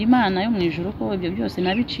ndashimira Imana yo mu ijuru ko ibyo byose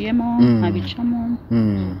nabiciyemo nkabicamo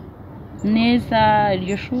neza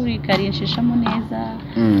iryo shuri karinshishamo neza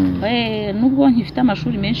nubwo nkifite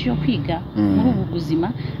amashuri menshi yo kwiga muri ubu buzima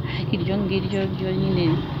ariko iryo ngiryo byo nyine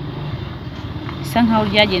bisa nkaho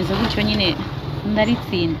ryagenze gutyo nyine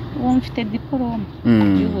ndaritsinda uwo mfite diplome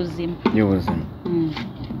y'ubuzima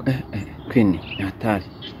Queen yatari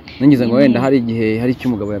nangize ngo wenda hari igihe hari icyo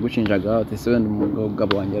umugabo yagushinjaga utese wenda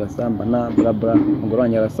umugabo wanjye arasambana bla umugore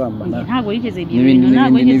wanjye arasambana ntago yigeze ibyo bintu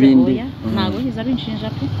ntago yigeze oya ntago yigeze abinshinja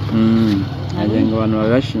pe ngo abantu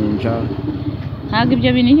babashinja ntago ibyo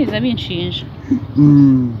bintu yigeze abinshinja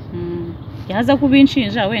yaza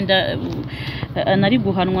kubinshinja wenda nari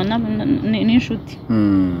guhanwa n'inshuti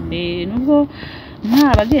nubwo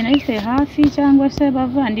nta ababyeyi nahise hafi cyangwa se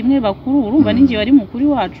bavandimwe bakuru urumva n'ingiye wari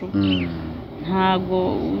mukuru wacu ntago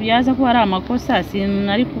yaza ko hari amakosa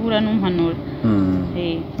sinari kubura n'umpanura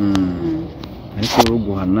ariko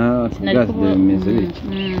uruguhana bimeze bityo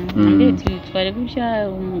ndetse twari gutya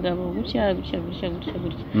umugabo gutya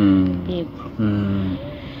yego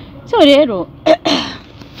so rero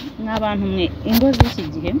n'abantu mwe ingo z'iki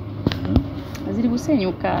gihe ziri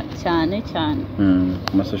gusenyuka cyane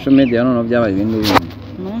ku masocial media none byabaye ibindi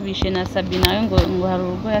numvishe na Saben nawe ngo hari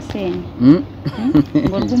urugo yasenye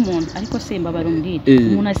ngo rw'umuntu ariko semba barumbwira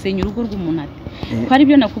umuntu asenya urugo rw'umuntu ati ko ari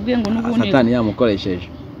byo nakubwiye ngo n'ubundi satani yamukoresheje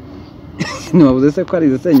ntiwabuze se ko ari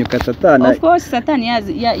isenyuka satani of course satani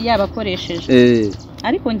yabakoresheje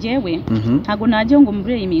ariko njyewe ntago najye ngo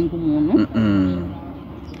mbureye iminga umuntu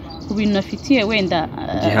ku bintu afitiye wenda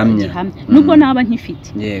gihamya nubwo naba nkifite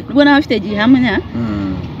nubwo naba afite gihamya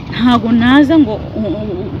ntago naza ngo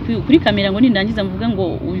kuri kamera ngo nindangiza mvuga ngo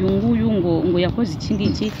uyu nguyu ngo yakoze iki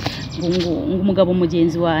ngiki ngo umugabo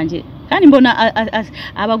mugenzi wanjye kandi mbona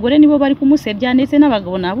abagore nibo bari kumusebya ndetse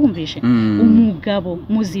n'abagabo nabumvishe umugabo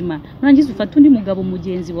muzima nurangiza ufata undi mugabo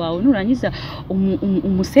mugenzi wawe nurangiza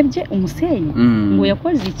umusebye umusenyi ngo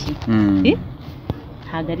yakoze iki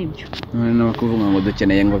ntago ari byo no kuvuga ngo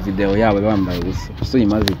dukeneye ngo video yabo bambaye ubusa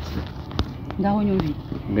uyimaze iki ngaho nyumvi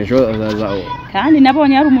bejo azaza kandi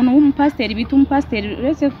nabonye hari umuntu w'umupasiteri bita umupasiteri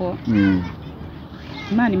uretse ko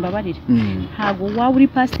Imana imbabarire ntago waba uri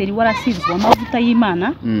pasiteri warasizwe amavuta y'Imana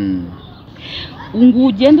ngo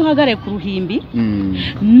ugende uhagare ku ruhimbi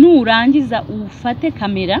nurangiza ufate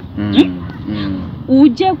kamera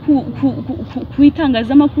ujye ku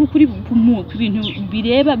itangazamakuru kuri ku bintu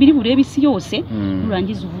bireba biri burebe isi yose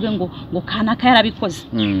urangiza uvuge ngo kanaka yarabikoze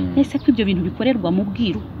ese ko ibyo bintu bikorerwa mu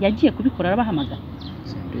bwiru yagiye kubikora arabahamagara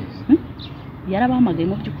yarabahamagaye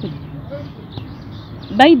mu by'ukuri.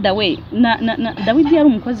 By the way Dawidi yari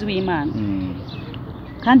umukozi w'Imana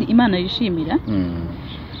kandi Imana yishimira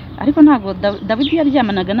ariko ntago Dawidi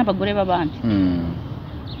yaryamanaga n'abagore b'abandi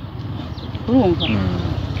urumva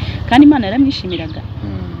kandi Imana yaramwishimiraga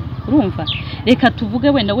urumva. Reka tuvuge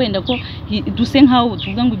wenda ko duse nkaho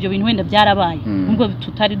tuvuga ngo ibyo bintu wenda byarabaye nubwo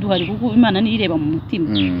tutari duhari kuko Imana nireba mu mutima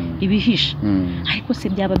ibihisha ariko se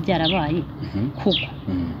byaba byarabaye koko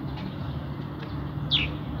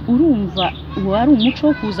urumva wari umuco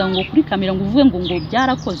wo kuza ngo kuri kamera ngo uvuge ngo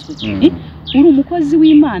byarakozwe uri umukozi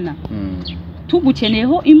w'Imana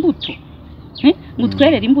tugukeneyeho imbuto ngo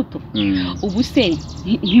utwerere imbuto ubu se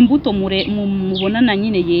imbuto mubonana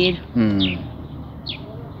nyine yera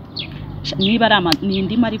niba ari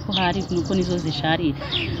n'indima ariko hari nuko nizo zisharira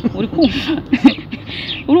uri kumva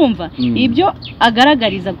urumva ibyo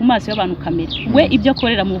agaragariza ku maso y'abantu kamera we ibyo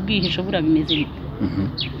akorera mu bwihisho bura bimeze bite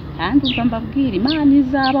kandi umva mbabwira Imana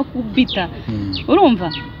izaba kubita urumva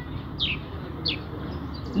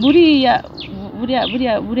buriya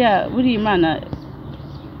Imana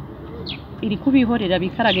iri kubihorera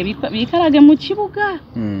bikarage mu kibuga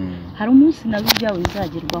hari umunsi nazo byawe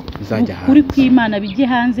bizagerwaho kuri kw'Imana bijye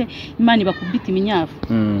hanze Imana ibakubita iminyafu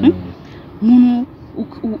umuntu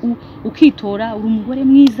ukitora uri umugore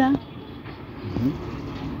mwiza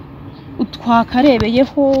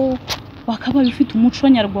twakarebeyeho wakaba ufite umuco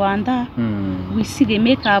nyarwanda wisige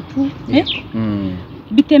makeup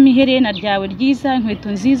bitema iherena ryawe ryiza inkweto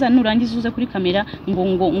nziza nurangiza uze kuri kamera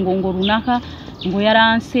ngo runaka ngo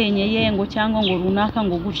yaransenyeye ngo cyangwa ngo runaka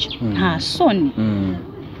ngo gutya nta soni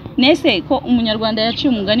nese ko umunyarwanda yaciye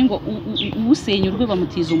umugani ngo ubusenye urwe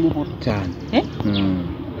bamutiza umuhoro cyane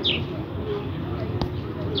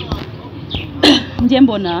njye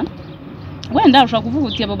mbona wenda ushaka kuvuga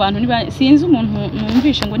uti abo bantu sinzi umuntu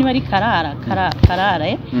numvishe ngo niba ari Karara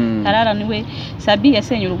Karara niwe Sabi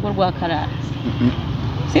yasenye urugo rwa Karara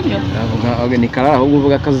sibyo ni Karara ahubwo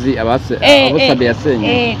uvuga akazi abo Sabi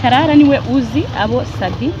yasenye Karara niwe uzi abo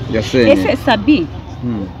Sabi yasenye ese Sabi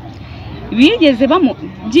bigeze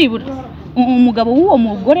byibura umugabo w'uwo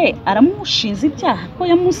mugore aramushinze ibyaha ko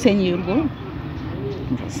yamusenyeye urwo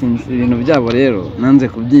sinzi ibintu byabo rero nanze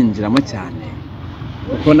kubyinjiramo cyane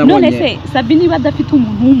none se Sabi niba adafite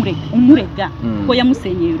umuntu umurega ko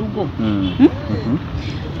yamusenyeye urugo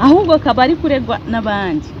ahubwo akaba ari kuregwa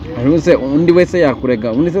n'abandi aruse undi wese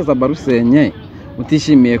yakurega undi se Sabi arusenye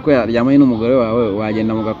utishimiye ko yaryamanye n'umugore wawe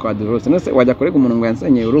wagenda mugakwadura rose nose wajya kurega umuntu ngo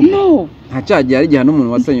yansenyeye urugo nta cyagiye ari giha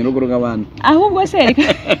n'umuntu wasenyeye urugo rw'abandi ahubwo se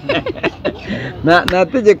nta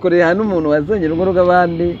tegeko riha n'umuntu wasenyeye urugo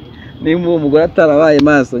rw'abandi nimba uwo mugore atarabaye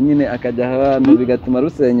maso nyine akajya ahantu bigatuma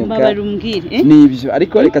rusenyuka nibyo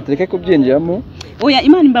ariko reka tureke kubyinjiramo oya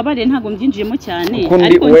Imana imbabarire ntago mbyinjiyemo cyane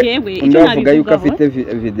ariko njyewe icyo nabivuga yuko afite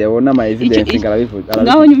video n'ama evidence ngarabivuga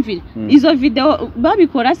ngaho nyumvire izo video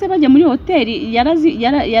babikora se bajya muri hoteli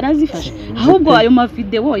yarazifashe ahubwo ayo ma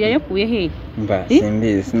video yayakuye he mba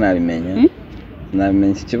simbizi sinabimenya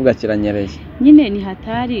namenye ikibuga kiranyereye nyine ni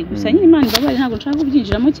hatari gusa nyine Imana imbabarire ntago nshaka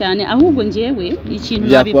kubyinjiramo cyane ahubwo njyewe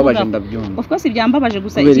ikintu nabivuga of course byambabaje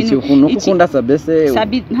gusa ikintu ukunda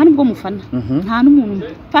Sabi nta nubwo mufana nta n'umuntu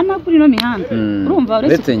mfana kuri no mihanda urumva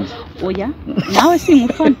uretse oya nawe si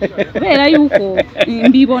mufana kubera yuko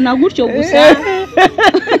mbibona gutyo gusa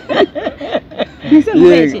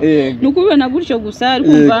nukubona gutyo gusa ari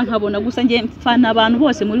kumva nkabona gusa ngiye mfana abantu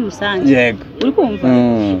bose muri rusange yego uri kumva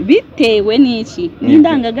bitewe n'iki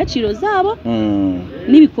n'indangagaciro zabo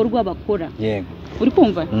n'ibikorwa bakora yego uri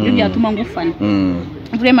kumva ibyo byatuma ngufana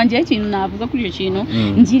vraiment ngiye ikintu navuga kuri icyo kintu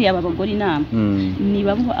ngiriye aba bagore inama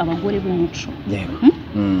niba abagore b'umuco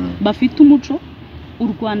bafite umuco u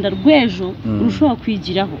Rwanda rw'ejo rushobora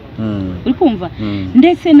kwigiraho uri kumva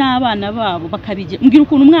ndetse n'abana babo bakabigira mbwira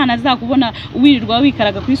ukuntu umwana azakubona wirirwa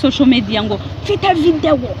wikaraga kuri social media ngo mfite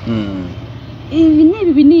video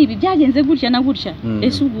ibi nibi byagenze gutya na gutya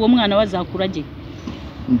ese uwo mwana wazakurage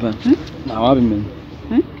ntawabimenya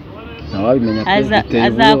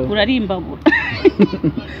azakura ari imbabura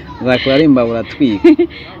azakura ari imbabura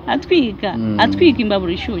atwika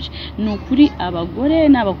imbabura ishyushye ni ukuri abagore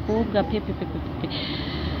n'abakobwa pepe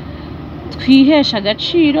twihesha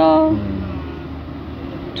agaciro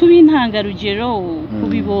tuba intangarugero ku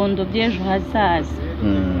bibondo by'ejo hazaza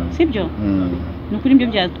sibyo nukuri ibyo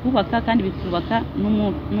byatwubaka kandi bikubaka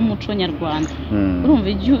n'umuco nyarwanda urumva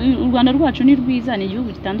u Rwanda rwacu ni rwiza ni igihugu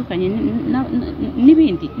gitandukanye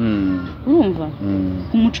n'ibindi urumva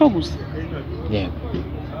ku muco gusa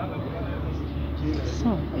so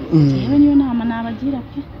rero niyo nama nabagira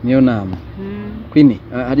pe niyo nama Queen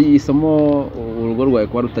hari isomo urugo rwawe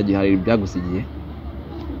kuba rutagihari byagusigiye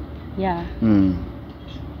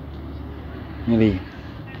Niba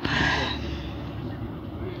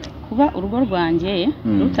kuba urugo rwanjye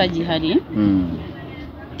rutagihari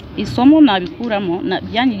isomo nabikuramo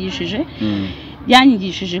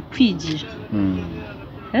byanyigishije kwigira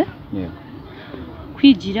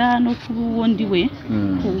kwigira no kuba uwo ndi we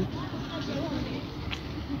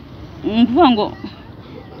mvuga ngo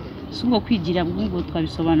si ubwo kwigira bw'ubwo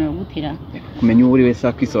twabisobanura gutera kumenya uwo uri wese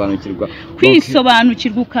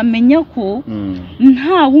kwisobanukirwa ukamenya ko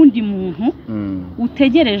nta wundi muntu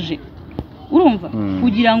utegereje urumva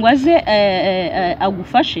kugira ngo aze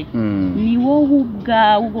agufashe ni wowe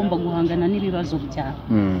ubwawe ugomba guhangana n'ibibazo byawe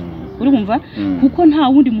urumva kuko nta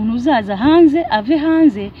wundi muntu uzaza hanze ave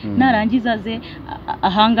hanze narangiza aze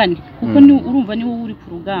ahangane kuko urumva ni wowe uri ku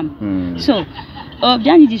rugamba so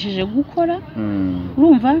byanyigishije gukora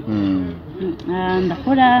urumva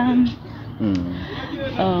ndakora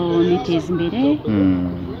niteza imbere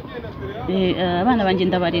abana banjye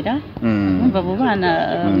ndabarera numva abo bana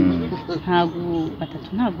batatu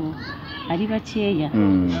ntago ari bakeya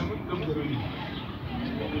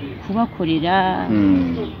kubakorera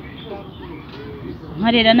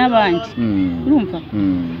nkarera n'abandi urumva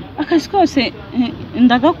akazi kose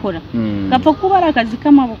ndagakora gapfa kuba ari akazi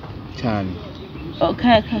k'amaboko cyane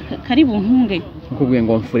kari buntunge ukubwiye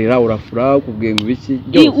ngo mfurira urafura ukubwiye ngo ibiki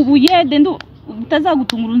ubu yede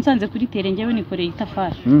utazagutungura unsanze kuri tere njyewe nikoreye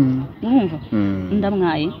itafari urumva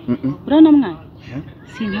ndamwaye uranamwaye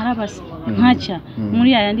sinkarabase ntacya muri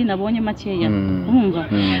yandi nabonye makeya urumva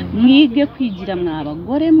mwige kwigira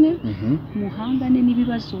mw'abagore mwe muhangane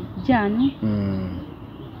n'ibibazo byanyu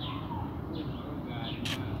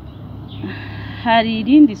hari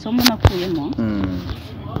irindi somo nakuyemo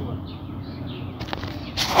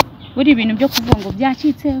buri ibintu byo kuvuga ngo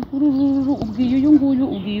byacitse ubwiye uyu nguyu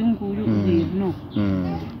no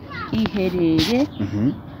iherere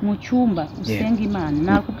mu cyumba usenga Imana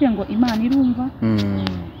nakubwiye ngo Imana irumva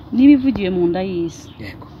niba ivugiye mu nda y'isi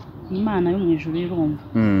Imana yo mu ijuru irumva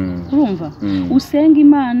urumva usenga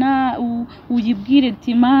Imana uyibwire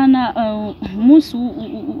ati Imana umunsi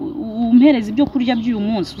umpereza ibyo kurya by'uyu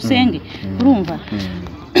munsi usenge urumva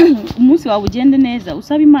umunsi wawe ugende neza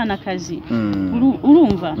usaba Imana akazi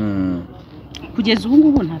urumva kugeza ubu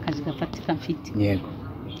ngubu nta kazi gafatika mfite yego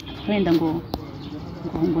wenda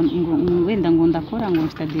ngo ndakora ngo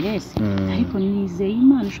mfite aderesi ariko nizeye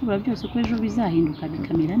Imana ishobora byose ko ejo bizahinduka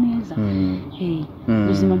bikamera neza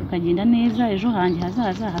ubuzima bukagenda neza ejo hanjye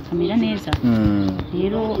hazaza hakamera neza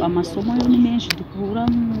rero amasomo yo ni menshi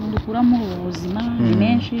dukuramo ubuzima ni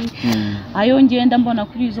menshi ayo ngenda mbona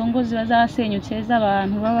kuri izo ngo ziba zasenyutse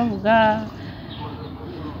z'abantu bavuga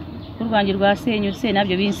urwanjye rwasenyutse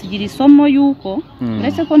nabyo binsigira isomo yuko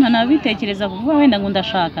uretse ko ntanabitekereza kuvuga wenda ngo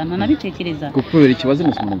ndashaka ntanabitekereza gukubera ikibazo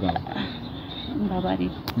n'uko umugabo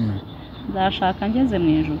mbabarira nzashaka ngeze mu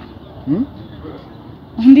ijuru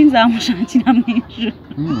undi nzamushakira mu ijuru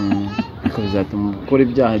ariko bizatuma ukora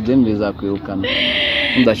ibyaha byembi bizakwirukana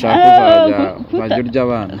ndashaka kuzajya bajya urya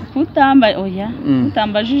abana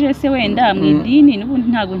kutambajije se wenda mu idini n'ubundi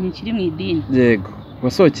ntabwo nkikiri mu idini yego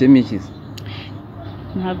wasohokeyemo ikizi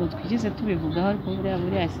ntabwo twigeze tubivugaho ariko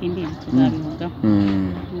buriya simbizi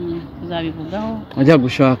tuzabivugaho ajya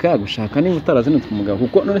gushaka niba utarazinutse umugabo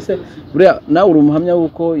kuko none se buriya nawe uri umuhamya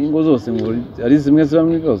w'uko ingo zose ngo ari zimwe ziba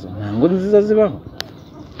mu bibazo nta ngo nziza zibaho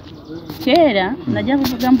kera najya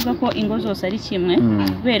mvuga ko ingo zose ari kimwe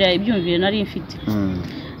kubera ibyumvire nari mfite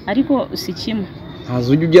ariko si kimwe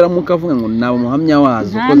haza ujya ugeramo ukavuga ngo nawe umuhamya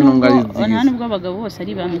wazo uko zino ngo ari nziza nta nubwo abagabo bose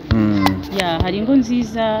ari bamwe hari ingo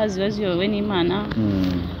nziza ziba ziyobowe n'Imana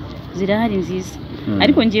zirahari nziza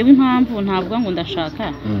ariko ngewe impamvu ntabwo ngo ndashaka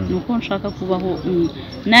ni uko nshaka kubaho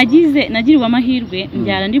nagiriwe amahirwe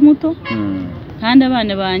mbyara ndi muto kandi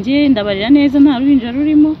abana banjye ndabarira neza nta ruhinja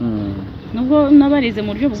rurimo nubwo nabarize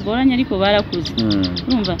mu buryo bugoranye ariko barakuze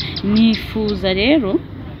urumva nifuza rero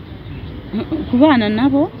kubana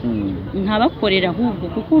nabo nkabakorera ahubwo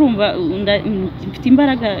kuko urumva mfite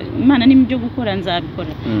imbaraga Imana n'imi byo gukora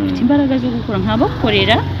nzabikora mfite imbaraga zo gukora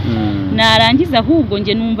nkabakorera narangiza ahubwo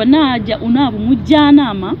nge numva najya unaba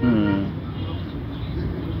umujyanama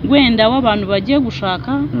wenda w'abantu bagiye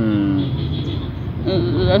gushaka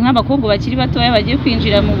nk'abakobwa bakiri batoya bagiye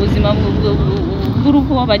kwinjira mu buzima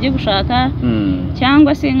bw'urugo bagiye gushaka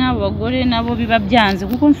cyangwa se nk'abo bagore nabo biba byanze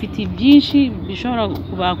kuko mfite byinshi bishobora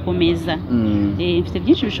kubakomeza mfite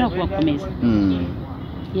byinshi bishobora kubakomeza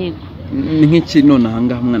yego ni nk'iki none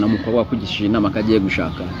ahangaha umwana w'umukobwa wakugishije inama akagiye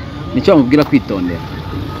gushaka nicyo bamubwira kwitondera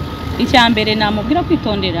icya mbere namubwira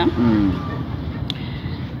kwitondera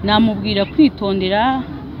namubwira kwitondera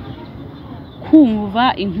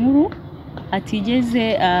kumva inkuru atigeze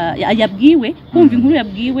yabwiwe kumva inkuru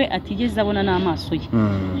yabwiwe atigeze abona n'amaso ye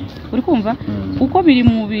uri kumva uko biri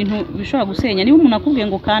mu bintu bishobora gusenya niba umuntu akubwiye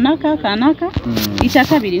ngo kanaka icya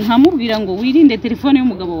kabiri nkamubwira ngo wirinde telefone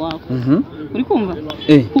y'umugabo wawe uri kumva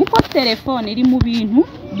kuko telefone iri mu bintu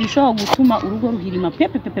bishobora gutuma urugo ruhirima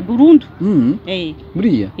pepe burundu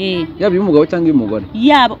buriya yaba iy'umugabo cyangwa iy'umugore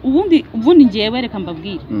yaba ubundi ngewe reka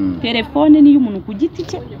mbabwire telefone ni iy'umuntu ku giti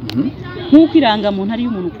cye nk'uko irangamuntu ari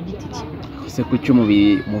iy'umuntu ku giti cye se kuki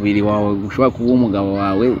umubiri wawe ushobora kuba umugabo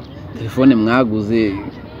wawe telefone mwaguze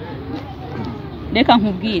reka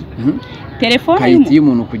nkubwire telefone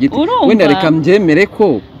y'umuntu ku giti wenda reka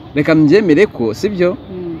mbyemere ko sibyo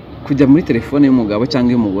kujya muri telefone y'umugabo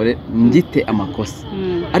cyangwa y'umugore ngite amakosa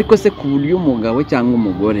ariko se ku buryo umugabo cyangwa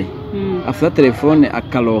umugore afata telefone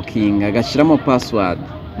akarokinga agashyiramo password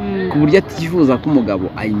ku buryo atifuza ko umugabo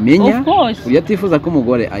ayimenya ku buryo atifuza ko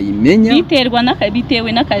umugore ayimenya bitewe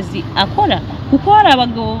n'akazi akora kuko hari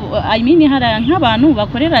abagabo hari nk'abantu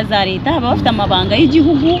bakorera za leta baba bafite amabanga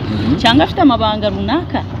y'igihugu cyangwa afite amabanga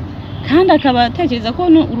runaka kandi akaba atekereza ko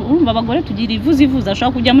urumva abagore tugira ivuza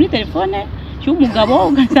ashobora kujya muri telefone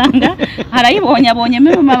cy'umugabo ugasanga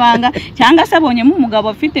abonyemo amabanga cyangwa se abonyemo umugabo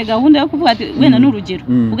afite gahunda yo kuvuga ati wenda n'urugero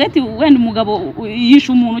ugati wenda umugabo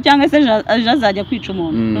yisha umuntu cyangwa se azajya kwica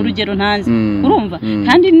umuntu n'urugero ntanze urumva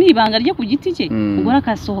kandi nibanga rye ku giti cye umugore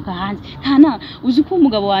akasohoka hanze kana uzi ko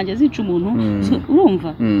umugabo wanjye azica umuntu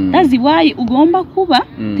urumva that's why ugomba kuba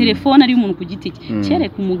telefone ari umuntu ku giti cye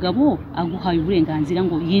cyereka umugabo aguhaye uburenganzira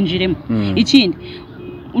ngo yinjiremo ikindi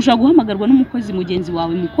ushaka guhamagarwa n'umukozi mugenzi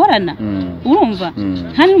wawe mukorana urumva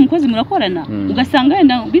kandi umukozi murakorana ugasanga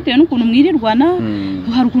wenda bitewe n'ukuntu mwirirwana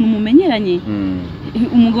hari ukuntu mumenyeranye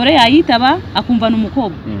umugore yayitaba akumva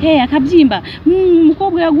n'umukobwa akabyimba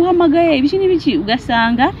umukobwa yaguhamagaye ibiki n'ibiki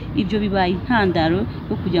ugasanga ibyo bibaye intandaro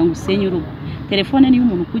yo kugira ngo usenye urugo telefone ni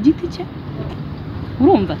y'umuntu ku giti cye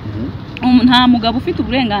urumva nta mugabo ufite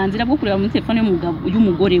uburenganzira bwo kureba muri telefone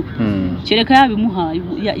y'umugore we kereka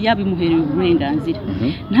yabimuhereye uburenganzira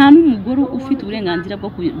nta n'umugore ufite uburenganzira bwo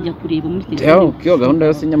kujya kureba muri telefone iyo gahunda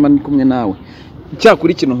yose nyama ni kumwe nawe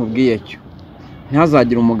cyakuri ikintu nkubwiye cyo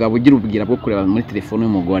ntihazagire umugabo ugira ubwira bwo kureba muri telefone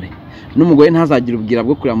y'umugore n'umugore ntihazagire ubwira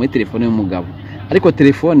bwo kureba muri telefone y'umugabo ariko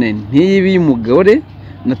telefone ntiyibe y'umugore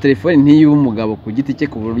na telefone ntiyibe umugabo ku giti cye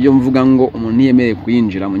ku buryo mvuga ngo umuntu yemereye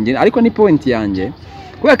kuyinjiramo ariko ni point yanjye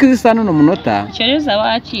kubera ko izisa n'uno munota cyereza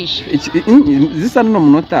wakisha zisa n'uno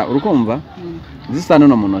munota urukumva zisa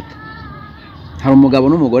n'uno munota hari umugabo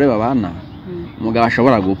n'umugore babana umugabo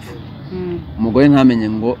ashobora gupfa umugore ntamenye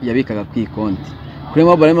ngo yabikaga ku ikonti kuri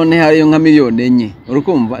mobile money hariyo nka miliyoni 4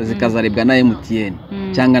 urukumva zikazaribwa na MTN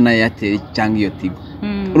cyangwa na Airtel cyangwa iyo Tigo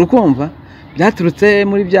urukumva byaturutse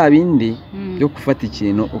muri bya bindi byo gufata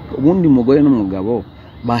ikintu ubundi umugore n'umugabo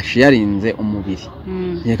basharinze umubiri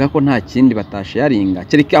yeka ko nta kindi batasharinga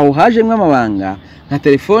kereka aho hajemwe amabanga nka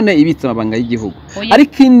telefone ibitse amabanga y'igihugu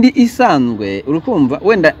ariko indi isanzwe urukumva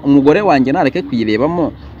wenda umugore wanjye nareke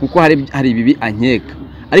kuyirebamo kuko hari bibi ankeka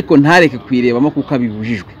ariko ntareke kuyirebamo kuko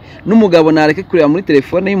abibujijwe n'umugabo nareke kureba muri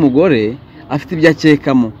telefone y'umugore afite ibyo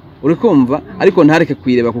akekamo urukumva ariko ntareke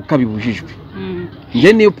kuyireba kuko abibujijwe nge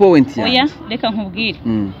niyo point oya reka nkubwire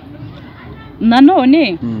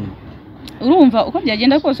nanone urumva uko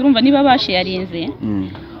byagenda kose urumva niba basharinze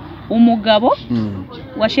umugabo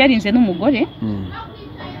washarinze n'umugore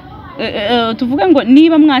tuvuga ngo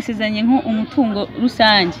niba mwasezanye nko umutungo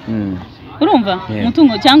rusange urumva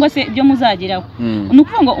umutungo cyangwa se ibyo muzageraho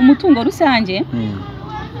nukuvuga ngo umutungo rusange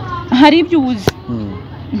hari ibyo ubuzi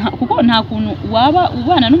kuko nta kuntu waba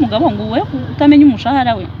ubana n'umugabo ngo we utamenya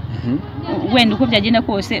umushahara we wenda uko byagenda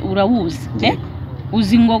kose urawuzi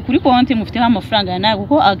uzi ngo kuri konti mufiteho amafaranga nawe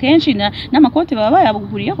kuko akenshi n'amakonti baba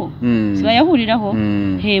bayabuguriyeho bayahuriraho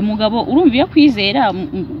mugabo urumva iyo kwizera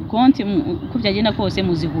konti uko byagenda kose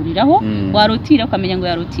muzihuriraho warotira ukamenya ngo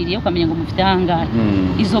yarotiriye ukamenya ngo mufite ahangahe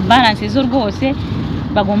izo balance zo rwose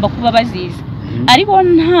bagomba kuba bazizi ariko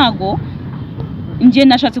ntago nje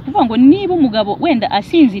nashatse kuvuga ngo niba umugabo wenda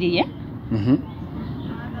asinziriye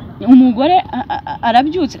umugore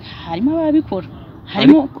arabyutse harimo ababikora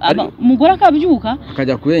harimo umugore akabyuka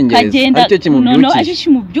akajya kubengereza aricyo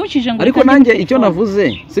kimubyukije ngo ariko nanjye icyo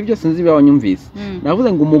navuze sibyo sinzi biba wanyumvise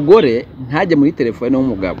navuze ngo umugore ntajye muri telefone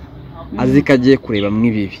y'umugabo azikagiye kureba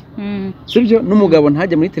mwibibi sibyo n'umugabo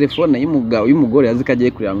ntajya muri telefone y'umugore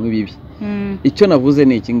azikagiye kureba mwibibi icyo navuze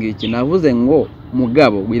ni iki ngiki navuze ngo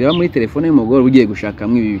mugabo wireba muri telefone y'umugore ugiye gushaka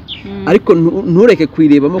mwibibi ariko ntureke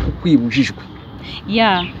kuyirebamo kukwibujijwe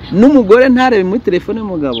n'umugore ntarebe muri telefone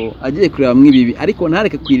y'umugabo agiye kureba mwibibi ariko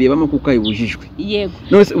ntareke kuyirebamo kuko ayibujijwe yego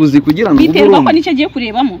nose uzi kugira ngo biterwa ko nicyo agiye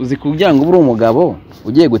kurebamo uzi kugira ngo uri umugabo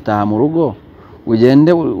ugiye gutaha mu rugo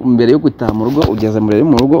ugende mbere yo gutaha mu rugo ugeze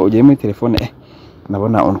mu rugo ugiye muri telefone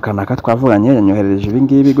nabona kanaka twavuganye yanyoherereje ibi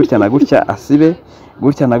ngibi gutya na gutya asibe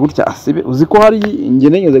gutya na gutya asibe uzi ko hari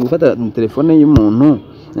ngenegeze gufata telefone y'umuntu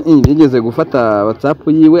yigeze gufata WhatsApp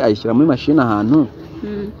yiwe ayishyira muri machine ahantu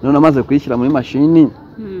none amaze kuyishyira muri machine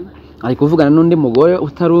ari kuvugana n'undi mugore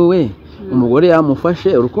utaruwe umugore yamufashe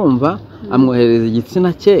urukumva amwohereza igitsina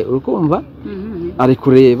cye urukumva ari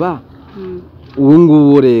kureba ubu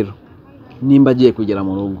ngubu rero nimba agiye kugera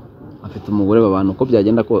mu rugo afite umugore babana uko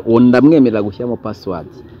byagenda ko ndamwemerera gushyiramo password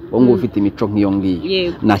uwo nguwo ufite imico nk'iyo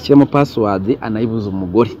ngiyo nashyiramo password anayibuza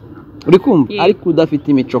umugore uri kumva ariko udafite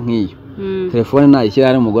imico nk'iyo telefone nayishyira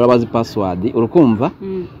ari umugore abazi password urukumva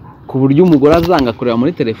ku buryo umugore azanga kureba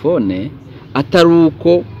muri telefone atari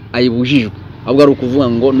uko ayibujijwe ahubwo ari ukuvuga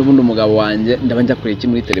ngo n'ubundi umugabo wanjye ndaba njya kureba iki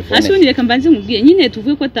muri telefone asundi reka mbanze mubwiye nyine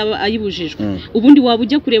tuvuge ko ataba ayibujijwe ubundi waba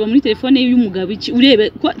ujya kureba muri telefone y'umugabo iki urebe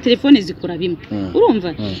ko telefone zikora bimwe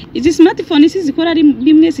urumva izi smartphone si zikora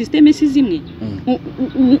bimwe system si zimwe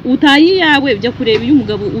utayi yawe ujya kureba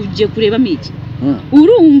y'umugabo ugiye kurebamo iki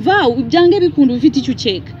urumva byange bikunda ufite icyo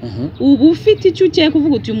ukeka ubu ufite icyo ukeka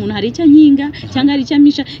uvuga uti umuntu hari icyo nkinga cyangwa hari icyo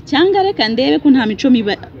amisha cyangwa reka ndebe ko nta mico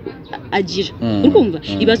miba agira urumva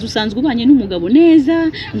ibazo usanzwe ubanye n'umugabo neza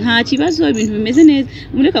nta kibazo ibintu bimeze neza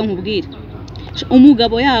mureka nkubwira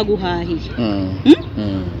umugabo yaguhahiye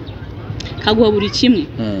kaguha buri kimwe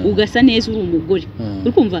ugasa neza uri umugore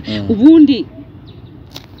urumva ubundi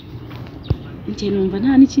njye numva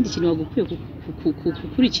nta n'ikindi kintu wagukwiye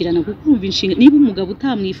gukurikirana kuko urumva inshinga niba umugabo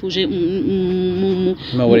utamwifuje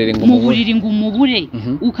mu buriri ngo umubure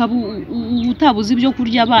ukaba utabuze ibyo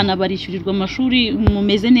kurya abana barishyurirwa amashuri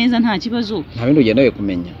mumeze neza nta kibazo nta bindi ugendawe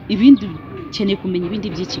kumenya ibindi ukeneye kumenya ibindi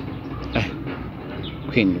by'iki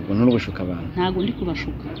kwinubwo n'urubushuka abantu ntago ndi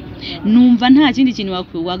kubashuka numva nta kindi kintu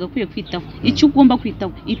wagakwiye kwitaho icyo ugomba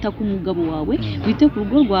kwitaho ita ku mugabo wawe wite ku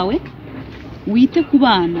rugo rwawe wite ku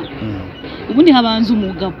bana ubundi habanza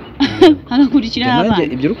umugabo hagakurikiraho abana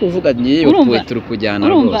ibyo uri kuvuga ngiye turi kujyana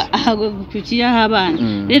rwose urumva hagakurikiraho abana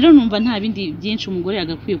rero numva nta bindi byinshi umugore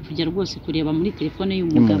yagakwiye kujya rwose kureba muri telefone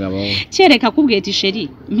y'umugabo cyereka kubwiye ati sheri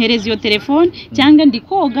mpereza iyo telefone cyangwa ndi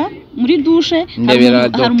koga muri dushe ndebera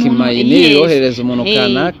dokima ini yohereza umuntu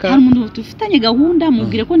kanaka hari umuntu dufitanye gahunda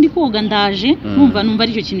mubwire ko ndi koga ndaje numva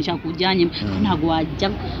ari cyo kintu cyakujyanye ntago wajya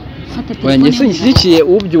wenge sinshyigikiye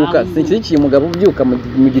ubyuka sinshyigikiye umugabo ubyuka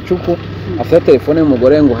mu gicuku afite telefone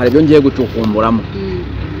y'umugore ngo hari ibyo ngiye gucukumburamo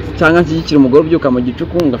cyangwa nshyigikira umugore ubyuka mu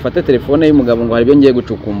gicuku ngo afate telefone y'umugabo ngo hari ibyo ngiye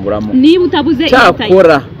gucukumburamo niba utabuze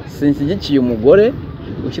cyakora sinshyigikiye umugore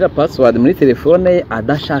ushyira password muri telefone ye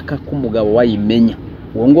adashaka ko umugabo wayimenya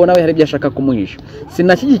uwo ngo nawe hari ibyo ashaka kumuhisha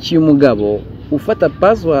sinashyigikiye umugabo ufata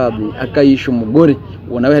password akayisha umugore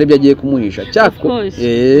uwo nawe hari ibyo agiye kumuhisha cyakora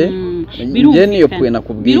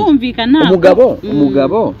birumvikana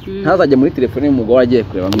umugabo ntazajya muri telefone y'umugabo agiye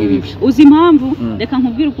kureba mwibibi uzi impamvu reka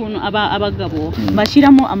nkubwire ukuntu abagabo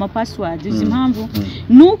bashyiramo amapassword uzi impamvu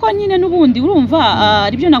nuko nyine n'ubundi urumva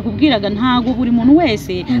aribyo nakubwiraga ntago buri muntu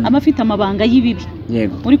wese aba afite amabanga y'ibibi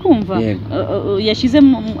uri kumva yashyize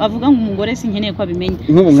avuga ngo umugore sinkeneye ko abimenya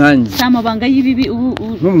nk'ubu nkanjye si amabanga y'ibibi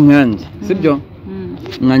nk'ubu nkanjye sibyo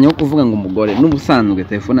mwanya wo kuvuga ngo umugore n'ubusanzwe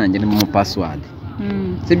telefone yanjye ni mu password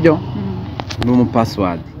sibyo ni mu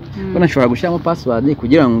password ko nashobora gushyiramo password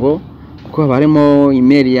kugira ngo kuko haba harimo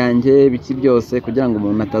email yanjye biki byose kugira ngo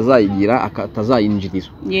umuntu atazayigira atazayinjirira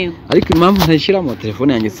ariko impamvu ntayishyiramo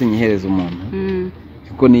telefone yanjye sinyihereza umuntu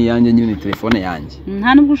kuko ni yanjye nyine telefone yanjye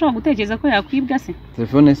nta nubwo ushobora gutekereza ko yakwibwa se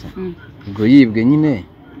telefone se ubwo yibwe nyine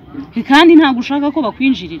kandi ntabwo ushaka ko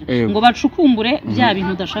bakwinjirira ngo bacukumbure bya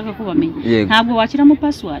bintu udashaka ko bamenya ntabwo wakiramo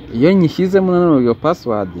password iyo nyishyizemo nanone iyo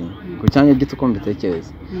password ku cyanya gito uko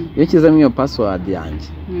mbitekereza iyo nshyizemo iyo password yanjye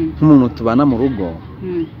nk'umuntu tubana mu rugo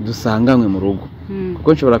dusanganywe mu rugo kuko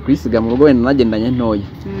nshobora kuyisiga mu rugo wenda nagendanye ntoya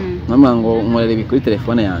nkamubwira ngo nkorere ibi kuri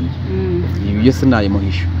telefone yanjye ibi byose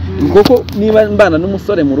nayimuhisha kuko niba mbana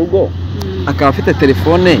n'umusore mu rugo akaba afite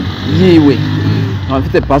telefone yiwe akaba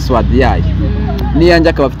afite password yayo niyanjye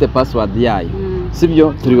akaba afite password yayo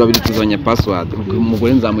sibyo turi babiri tuzanye password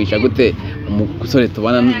umugore nzamuhisha gute umusore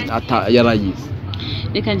tubana yarayize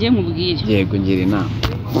reka ngiye mubwire yego ngira inama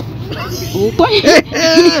uko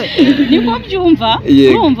niko byumva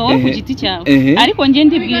urumva wo ku giti cyawe ariko nge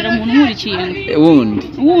ndibwira umuntu nkurikiye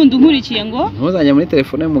wundi nkurikiye ngo ntuzajya muri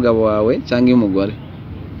telefone y'umugabo wawe cyangwa y'umugore.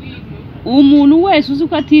 Umuntu wese uzi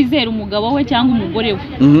ko atizera umugabo we cyangwa umugore we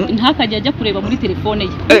ntakajya ajya kureba muri telefone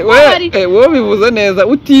ye. Wowe bivuze neza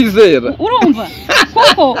utizera. Urumva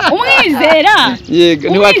koko umwizera yego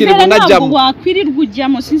ntiwakirirwa unajyamo. Wakwirirwa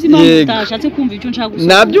ujyamo sinzi impamvu utashatse kumva icyo nshaka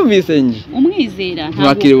gusoma. Nabyumvise nje. Umwizera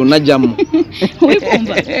ntiwakirirwa unajyamo.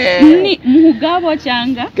 Wikumva ni umugabo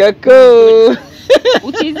cyangwa Koko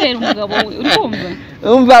utizera umugabo we. Urumva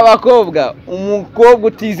umva abakobwa umukobwa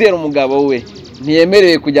utizera umugabo we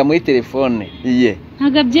ntiyemerewe kujya muri telefone iye.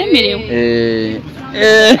 Ntago byemerewe.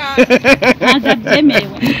 Ntago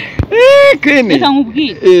byemerewe. Kene reka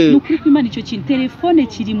nkubwire nukuri ko Imana icyo kintu telefone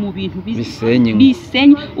kiri mu bintu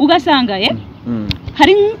bisenye ugasanga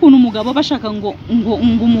hari nk'ukuntu umugabo bashaka ngo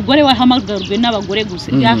umugore wahamagarwe n'abagore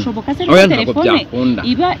gusa byashoboka se telefone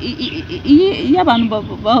iba y'abantu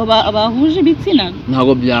bahuje ibitsina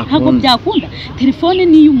ntago byakunda. Telefone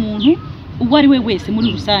ni y'umuntu uwo ari we wese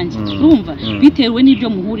muri rusange urumva bitewe n'ibyo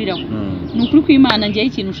muhuriraho. Ni ukuri ko Imana ngiye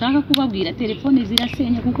ikintu ushaka kubabwira telefone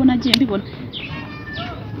zirasenya kuko nagiye mbibona.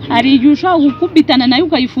 Hari igihe ushaka gukubitana nayo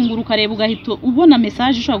ukayifungura ukareba ugahita ubona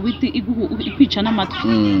message ushaka guhita ikwica n'amatwi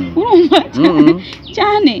urumva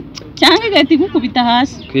cyane cyangwa igahita igukubita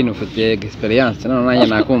hasi. Queen ufite experience nanjye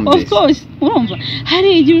nakumvise. Of course urumva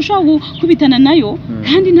hari igihe ushaka gukubitana nayo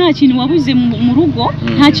kandi nta kintu wabuze mu rugo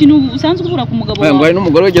nta kintu usanzwe ubura ku mugabo wawe. Ngo hari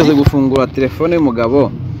n'umugore wigeze gufungura telefone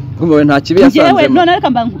y'umugabo kumbe nta kibi yasanze. None reka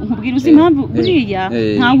nkubwira uzi impamvu uriya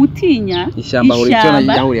nta utinya ishyamba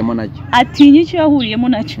yahuriyemo nacyo atinya icyo yahuriyemo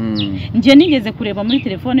nacyo. Nje nigeze kureba muri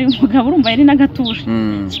telefone y'umugabo urumva yari n'agatuje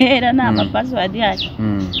kera nta password yacu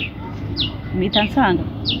mpita nsanga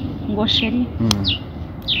ngo sheri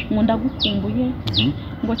ngo ndagukumbuye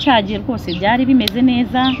ngo cyagiye rwose byari bimeze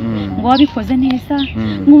neza ngo wabikoze neza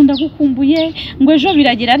ngo ndagukumbuye ngo ejo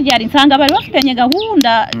biragira ryari nsanga bari bafitanye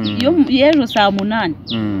gahunda y'ejo saa 8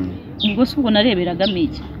 ubwo se ubwo nareberaga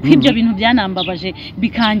miki ibyo bintu byanambabaje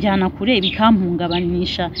bikanjyana kure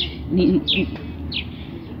bikampungabanisha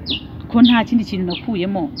ko nta kindi kintu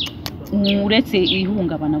nakuyemo uretse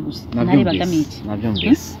ihungabana gusa narebaga miki.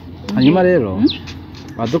 Nabyumvise. Hanyuma rero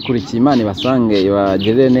badukurikiye Imana ibasange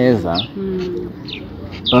ibagirire neza.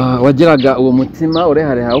 Wagiraga uwo mutima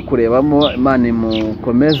urehare hawo kurebamo Imana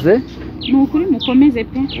imukomeze. Ni ukuri mukomeze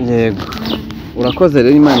pe. Yego urakoze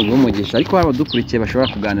rero Imana igumugisha ariko abadukurikiye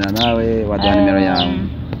bashobora kuganira nawe waduha nimero yawe.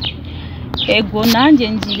 Ego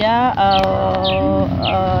nanjye ngira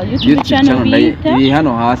YouTube channel iri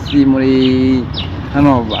hano hasi muri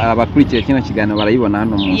hano abakurikiye kino kiganiro barayibona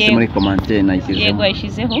hano munsi muri commentaire nayishyizeho. Yego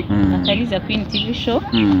yashyizeho Nakariza Queen TV show.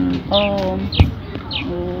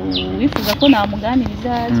 Wifuza ko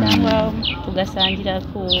namuganiriza cyangwa tugasangira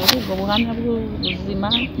kuri ubwo buhamya bw'ubuzima.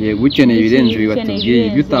 Yego ukeneye ibirenze bibatubwiye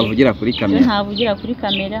ibyo utavugira kuri kamera. Ntavugira kuri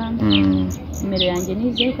kamera. Nimero yanjye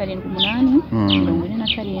ni 078 47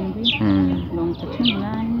 38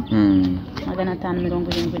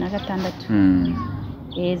 576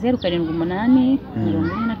 078 47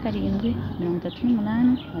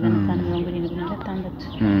 38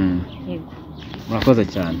 576. Yego murakoze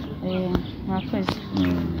cyane. Murakoze.